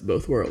the best of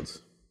both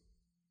worlds.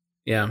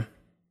 Yeah.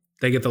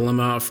 They get the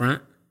limo out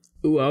front.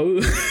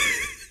 Wow.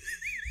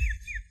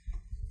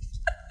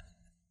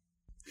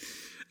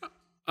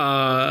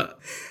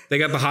 They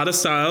got the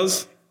hottest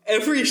styles.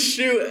 Every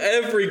shoe,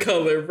 every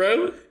color,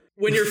 bro.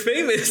 When you're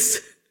famous,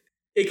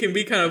 it can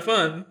be kind of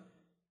fun.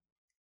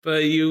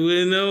 But you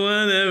will no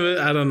one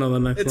ever. I don't know the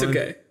next line. It's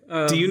okay.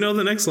 Do you know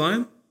the next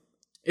line?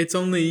 It's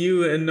only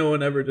you and no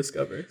one ever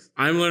discovers.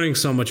 I'm learning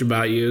so much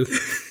about you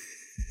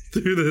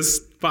through this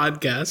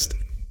podcast,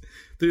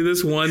 through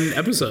this one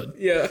episode.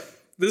 Yeah.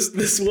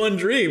 This one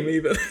dream,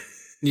 even.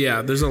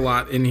 Yeah, there's a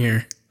lot in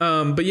here.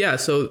 But yeah,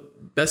 so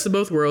best of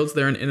both worlds.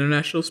 They're an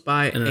international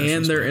spy and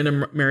they're in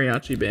a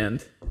mariachi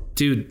band.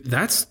 Dude,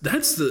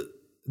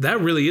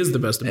 that really is the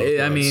best of both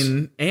worlds. I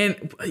mean,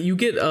 and you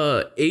get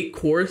a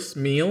 8-course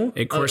meal.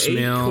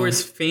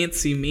 8-course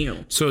fancy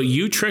meal. So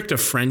you tricked a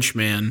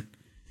Frenchman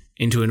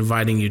into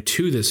inviting you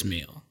to this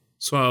meal.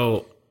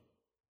 So,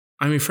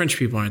 I mean, French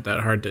people aren't that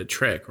hard to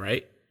trick,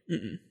 right?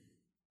 Mm-mm.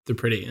 They're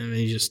pretty. I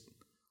mean, you just...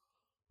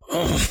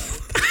 Oh...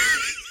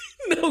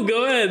 No,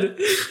 go ahead.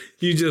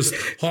 You just,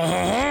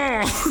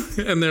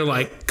 and they're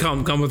like,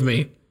 come with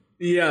me.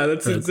 Yeah,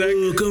 that's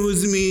exactly. Oh, come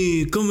with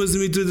me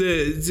to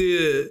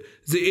the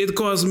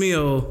 8-course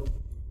meal.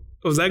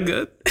 Was that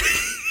good?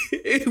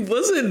 It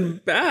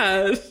wasn't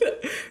bad.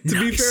 To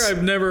be fair,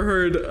 I've never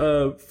heard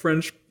a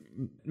French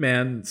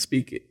man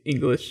speak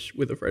English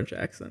with a French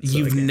accent. So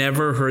you've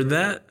never heard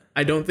that?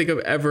 I don't think I've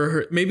ever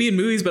heard. Maybe in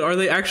movies, but are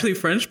they actually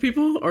French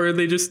people, or are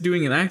they just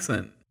doing an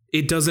accent?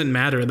 It doesn't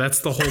matter. That's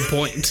the whole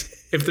point.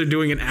 If they're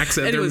doing an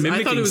accent, anyways, they're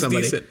mimicking I thought it was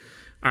somebody. Decent.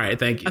 All right,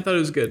 thank you. I thought it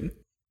was good.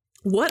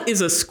 What is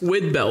a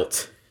squid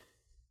belt?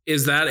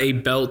 Is that a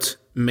belt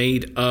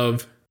made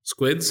of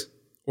squids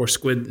or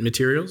squid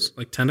materials,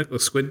 like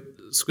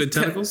squid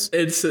tentacles?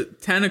 It's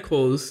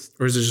tentacles.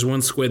 Or is it just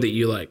one squid that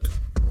you like?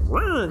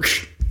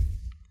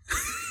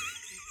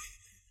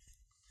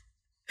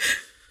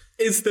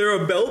 Is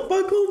there a belt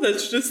buckle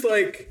that's just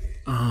like?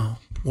 Oh,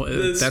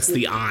 well, that's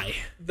the eye.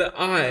 The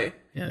eye.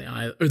 Yeah, the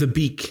eye or the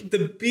beak.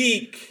 The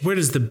beak. Where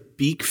does the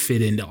beak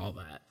fit into all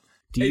that?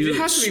 Do you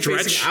have to be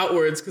facing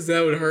outwards because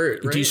that would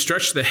hurt, right? Do you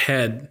stretch the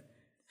head?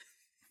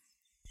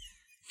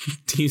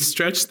 Do you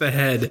stretch the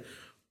head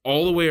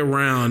all the way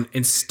around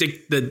and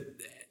stick the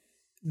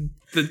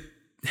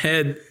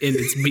head in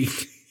its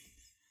beak?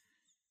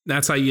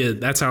 That's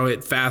how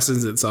it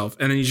fastens itself.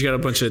 And then you just got a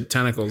bunch of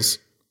tentacles.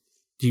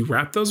 Do you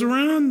wrap those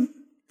around?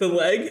 The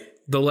leg?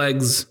 The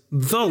legs.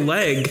 The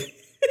leg.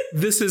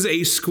 This is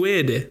a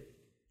squid.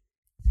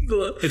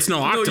 It's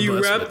no octopus. No,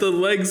 you wrap the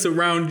legs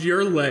around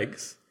your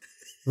legs.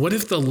 What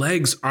if the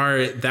legs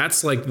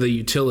that's like the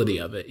utility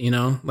of it, you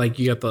know? Like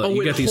you got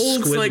these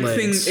squid like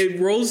legs. It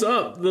rolls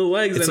up the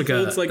legs and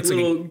holds like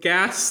little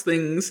gas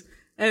things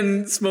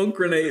and smoke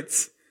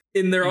grenades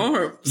in their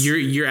arms.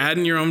 You're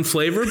adding your own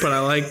flavor, but I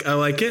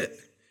like it.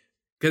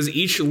 Because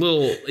each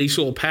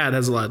little pad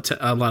has a lot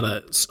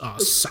of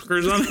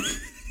suckers on it.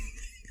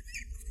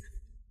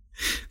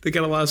 They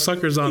got a lot of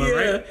suckers on it,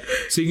 right?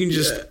 So you can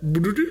just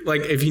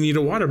like if you need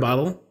a water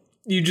bottle,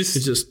 you just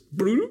stick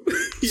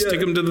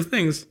them to the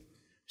things.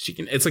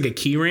 It's like a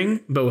key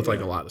ring, but with like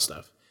a lot of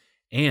stuff.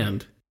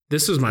 And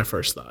this is my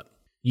first thought.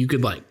 You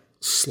could like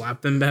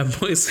slap them bad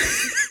boys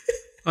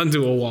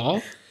onto a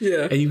wall.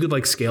 Yeah. And you could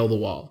like scale the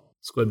wall.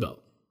 Squid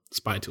belt.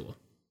 Spy tool.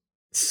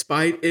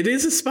 It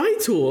is a spy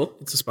tool.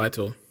 It's a spy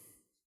tool.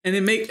 And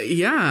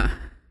Yeah.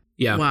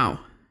 Wow.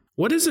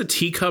 What is a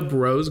teacup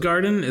rose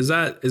garden? Is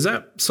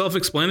that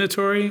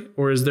self-explanatory,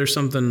 or is there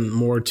something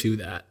more to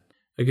that?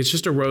 Like it's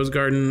just a rose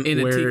garden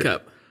in a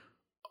teacup.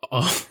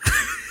 Oh,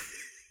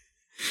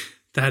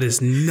 that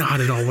is not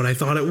at all what I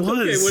thought it was.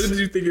 Okay, what did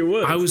you think it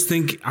was?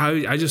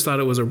 I just thought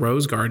it was a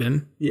rose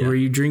garden where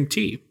you drink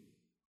tea.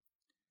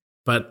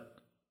 But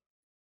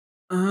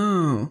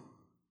that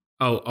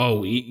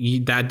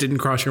didn't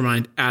cross your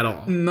mind at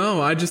all.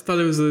 No, I just thought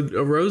it was a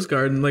rose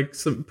garden, like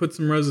put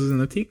some roses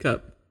in a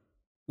teacup.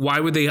 Why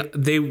would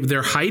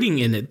they're hiding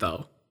in it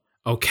though?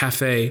 Oh,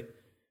 cafe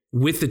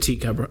with the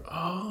teacup.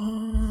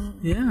 Oh,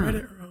 Yeah. read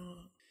it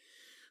wrong.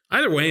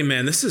 Either way,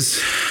 man, this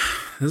is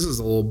a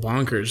little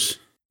bonkers.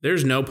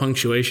 There's no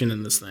punctuation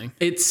in this thing.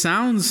 It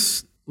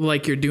sounds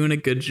like you're doing a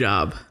good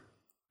job.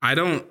 I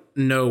don't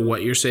know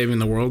what you're saving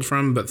the world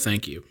from, but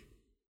thank you.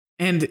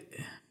 And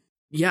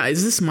yeah,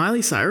 is this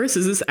Miley Cyrus?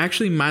 Is this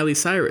actually Miley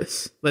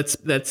Cyrus?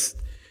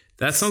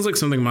 That sounds like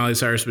something Miley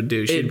Cyrus would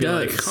do. She'd be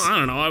like, I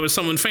don't know, I was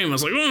someone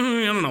famous. Like,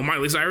 I don't know,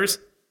 Miley Cyrus.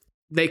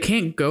 They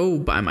can't go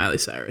by Miley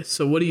Cyrus.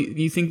 So what do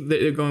you think that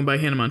they're going by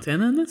Hannah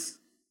Montana in this?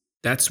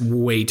 That's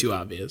way too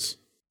obvious.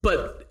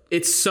 But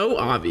it's so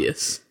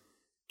obvious.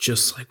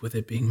 Just like with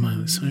it being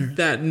Miley Cyrus.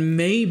 That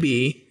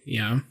maybe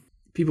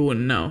people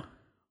wouldn't know.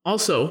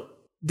 Also,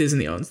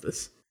 Disney owns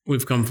this.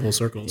 We've come full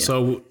circle. Yeah.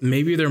 So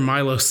maybe they're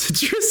Milo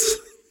Citrus.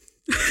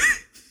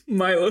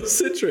 Milo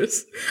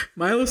Citrus.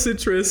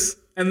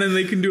 And then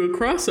they can do a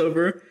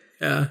crossover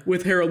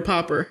with Harold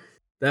Popper.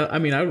 I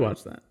would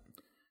watch that.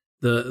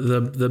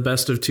 The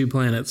best of two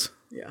planets.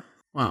 Yeah.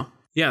 Wow.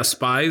 Yeah,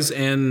 spies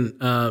and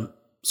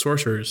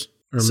sorcerers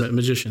or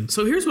magicians.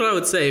 So here's what I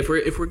would say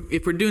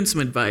if we're doing some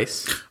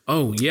advice.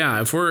 Oh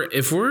yeah, if we're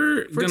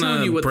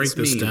gonna break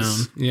this down,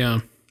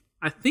 yeah,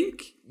 I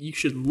think you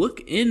should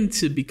look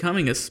into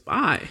becoming a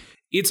spy.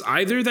 It's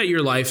either that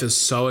your life is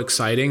so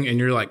exciting and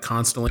you're like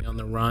constantly on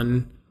the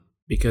run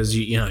because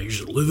you're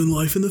just living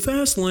life in the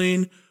fast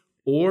lane,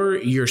 or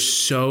you're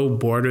so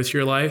bored with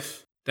your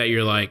life that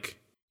you're like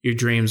your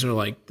dreams are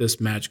like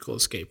this magical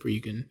escape where you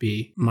can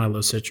be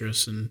Milo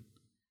Citrus and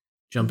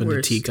jump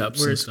into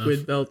teacups and stuff.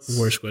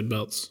 Wear squid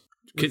belts.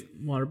 With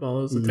water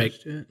bottles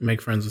attached to it.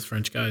 Make friends with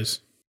French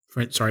guys.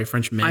 French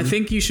men. I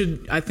think you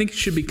should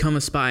become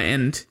a spy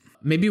and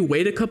maybe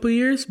wait a couple of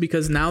years,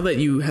 because now that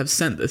you have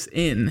sent this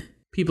in,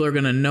 people are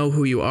going to know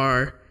who you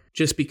are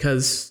just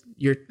because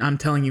I'm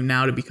telling you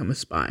now to become a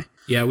spy.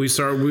 Yeah, we've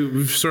sort of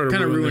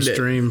ruined this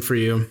dream for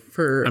you.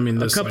 For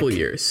this couple of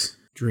years.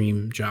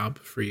 Dream job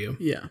for you.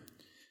 Yeah.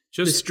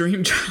 This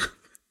dream job.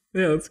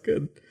 Yeah, that's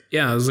good.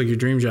 Yeah, it was like your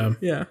dream job.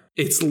 Yeah.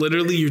 It's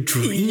literally your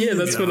dream Yeah,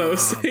 that's job. what I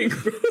was saying.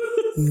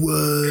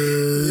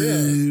 Whoa.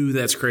 Yeah.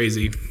 That's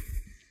crazy.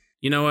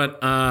 You know what?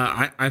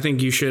 I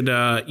think you should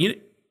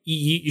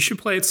you should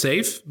play it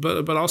safe,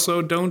 but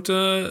also don't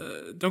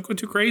go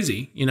too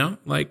crazy,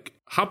 Like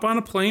hop on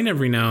a plane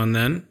every now and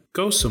then,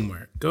 go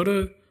somewhere. Go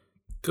to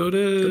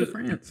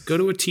France. Go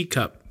to a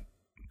teacup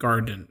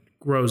garden,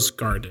 rose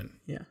garden.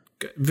 Yeah.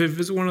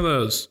 Visit one of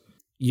those.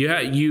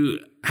 Yeah, you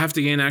have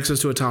to gain access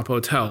to a top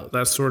hotel.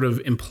 That sort of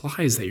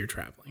implies that you're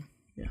traveling.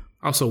 Yeah.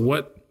 Also,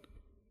 what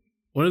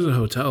is a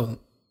hotel?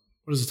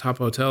 What does a top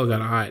hotel got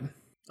to hide?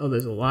 Oh,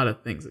 there's a lot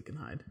of things it can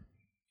hide.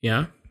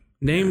 Yeah?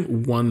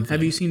 Name one thing.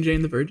 Have you seen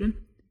Jane the Virgin?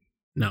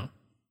 No.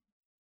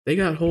 They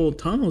got whole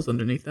tunnels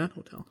underneath that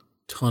hotel.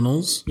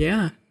 Tunnels?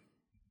 Yeah.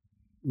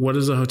 What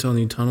does a hotel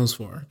need tunnels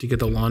for? To get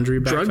the laundry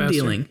back faster? Drug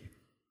dealing.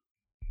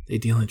 They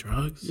deal in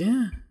drugs?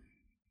 Yeah.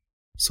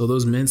 So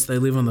those mints they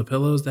leave on the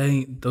pillows,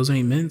 those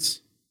ain't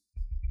mints?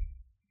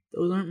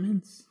 Those aren't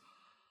mints.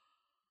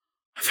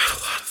 I've had a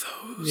lot of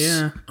those.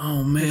 Yeah.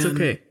 Oh, man. It's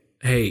okay.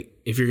 Hey,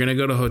 if you're going to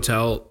go to a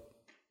hotel,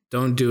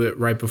 don't do it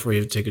right before you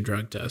have to take a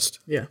drug test.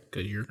 Yeah.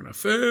 Because you're going to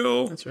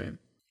fail. That's right.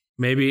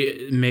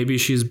 Maybe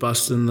she's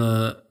busting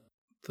the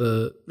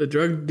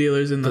drug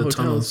dealers in the hotels.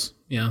 Tunnels.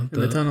 Yeah.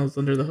 The tunnels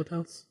under the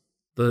hotels.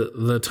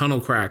 The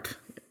tunnel crack.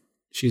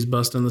 She's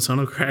busting the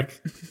tunnel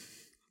crack.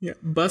 Yeah.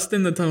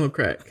 Busting the tunnel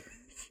crack.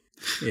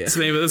 Yeah. That's the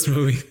name of this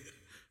movie.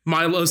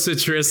 Milo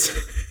Citrus,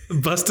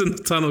 Busting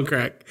the Tunnel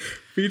Crack.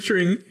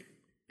 Featuring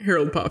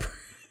Harold Popper.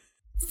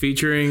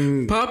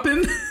 Featuring...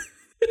 Poppin'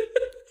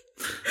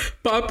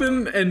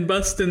 and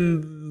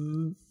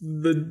busting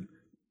the...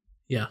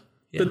 Yeah.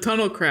 The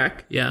tunnel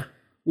crack. Yeah.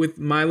 With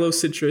Milo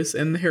Citrus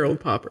and Harold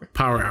Popper.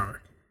 Power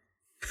Hour.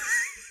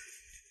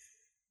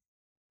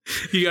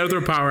 You gotta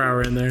throw Power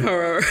Hour in there.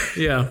 Power Hour.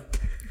 Yeah.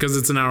 Because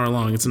it's an hour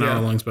long. It's an hour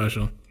long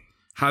special.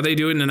 How they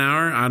do it in an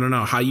hour, I don't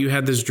know. How you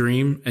had this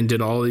dream and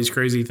did all these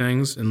crazy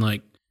things and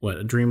a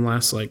dream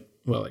lasts 8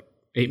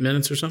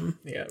 minutes or something?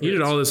 Yeah. You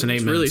did all this in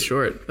 8 minutes. It's really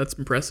short. That's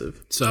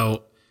impressive.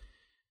 So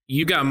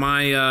you got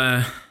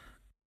my,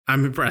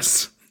 I'm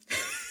impressed.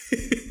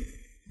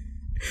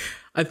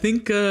 I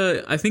think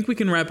we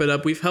can wrap it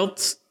up. We've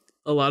helped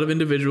a lot of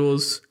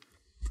individuals.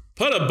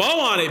 Put a bow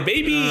on it,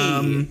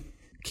 baby.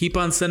 Keep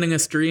on sending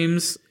us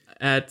dreams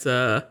at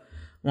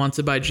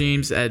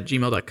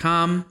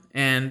wantedbydreams@gmail.com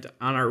and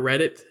on our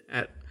Reddit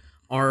at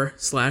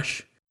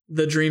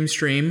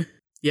r/thedreamstream.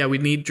 Yeah, we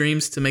need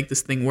dreams to make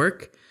this thing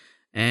work,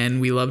 and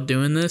we love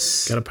doing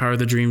this. Gotta power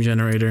the dream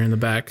generator in the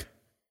back.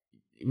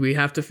 We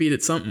have to feed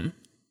it something.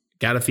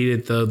 Gotta feed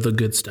it the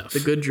good stuff. The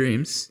good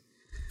dreams.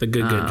 The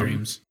good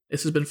dreams.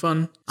 This has been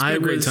fun. It's been a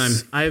great time.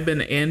 I've been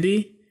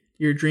Andy,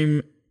 your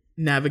dream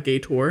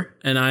navigator.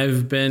 And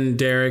I've been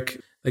Derek,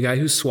 the guy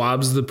who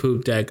swabs the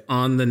poop deck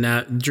on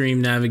the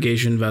dream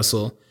navigation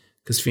vessel,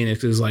 because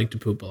Phoenixes like to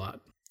poop a lot.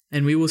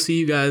 And we will see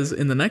you guys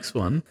in the next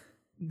one.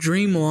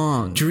 Dream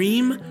long.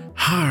 Dream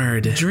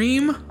hard.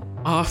 Dream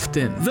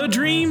often. The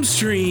Dream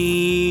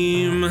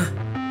Stream.